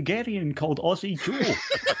a Hungarian called Aussie Joe.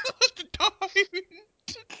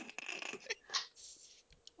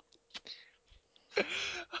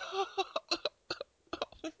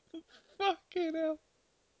 Fucking hell.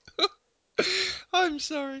 I'm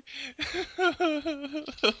sorry.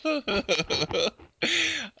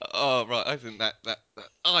 Oh right, I think that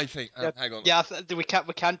I think hang on. Yeah, we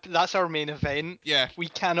can't. That's our main event. Yeah. We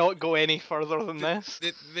cannot go any further than this.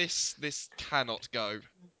 This cannot go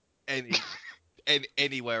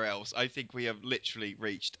anywhere else. I think we have literally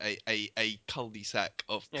reached a cul-de-sac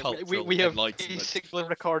of Yeah, cultural we have enlightenment. basically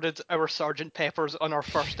recorded our Sergeant Peppers on our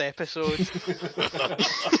first episode.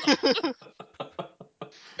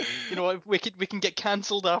 You know what? We can get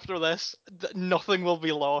cancelled after this. Nothing will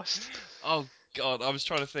be lost. Oh God, I was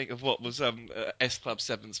trying to think of what was S Club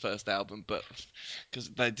 7's first album, but because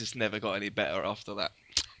they just never got any better after that.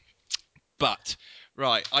 But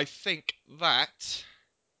right, I think that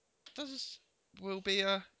will be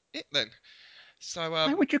it then. So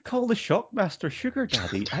Why would you call the Shockmaster Sugar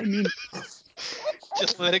Daddy? I mean,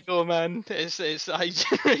 Just let it go, man. It's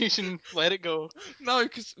iGeneration. Let it go. no,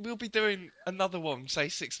 because we'll be doing another one, say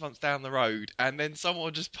 6 months down the road, and then someone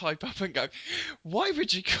will just pipe up and go, "Why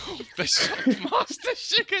would you call the Shockmaster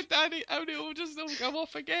Sugar Daddy?" And it will just all go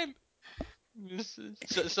off again.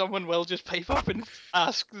 Someone will just pipe up and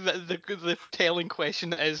ask the telling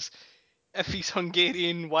question is, if he's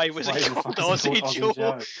Hungarian, why was Why he the called fuck is he Aussie called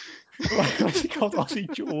Joe? Aussie Joe? why was he called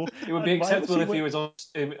Aussie Joe? It would be And why acceptable was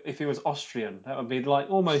if he was Austrian. That would be like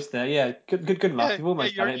almost there. Yeah, good enough. Yeah, You've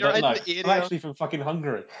almost you're done it. But in no, the I'm area. actually from fucking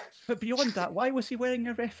Hungary. But beyond that, why was he wearing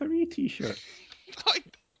a referee T-shirt?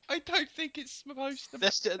 I don't think it's supposed to.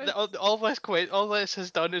 This all this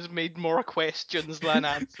has done is made more questions than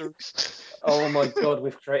answers. Oh my god,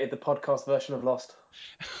 we've created the podcast version of Lost.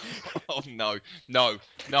 Oh no.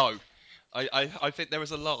 I think there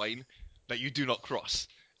is a line that you do not cross,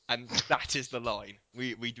 and that is the line.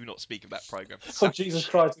 We do not speak of that program. Oh Jesus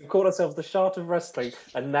Christ, we've called ourselves the Shard of Wrestling,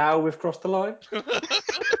 and now we've crossed the line.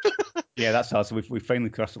 Yeah, that's us. We've finally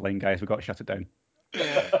crossed the line, guys. We've got to shut it down.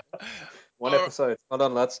 Yeah. One All right. episode. Well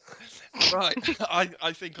done, lads. Right.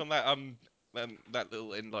 I think on that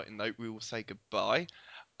little enlightened note, we will say goodbye.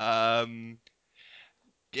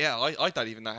 Yeah, I don't even know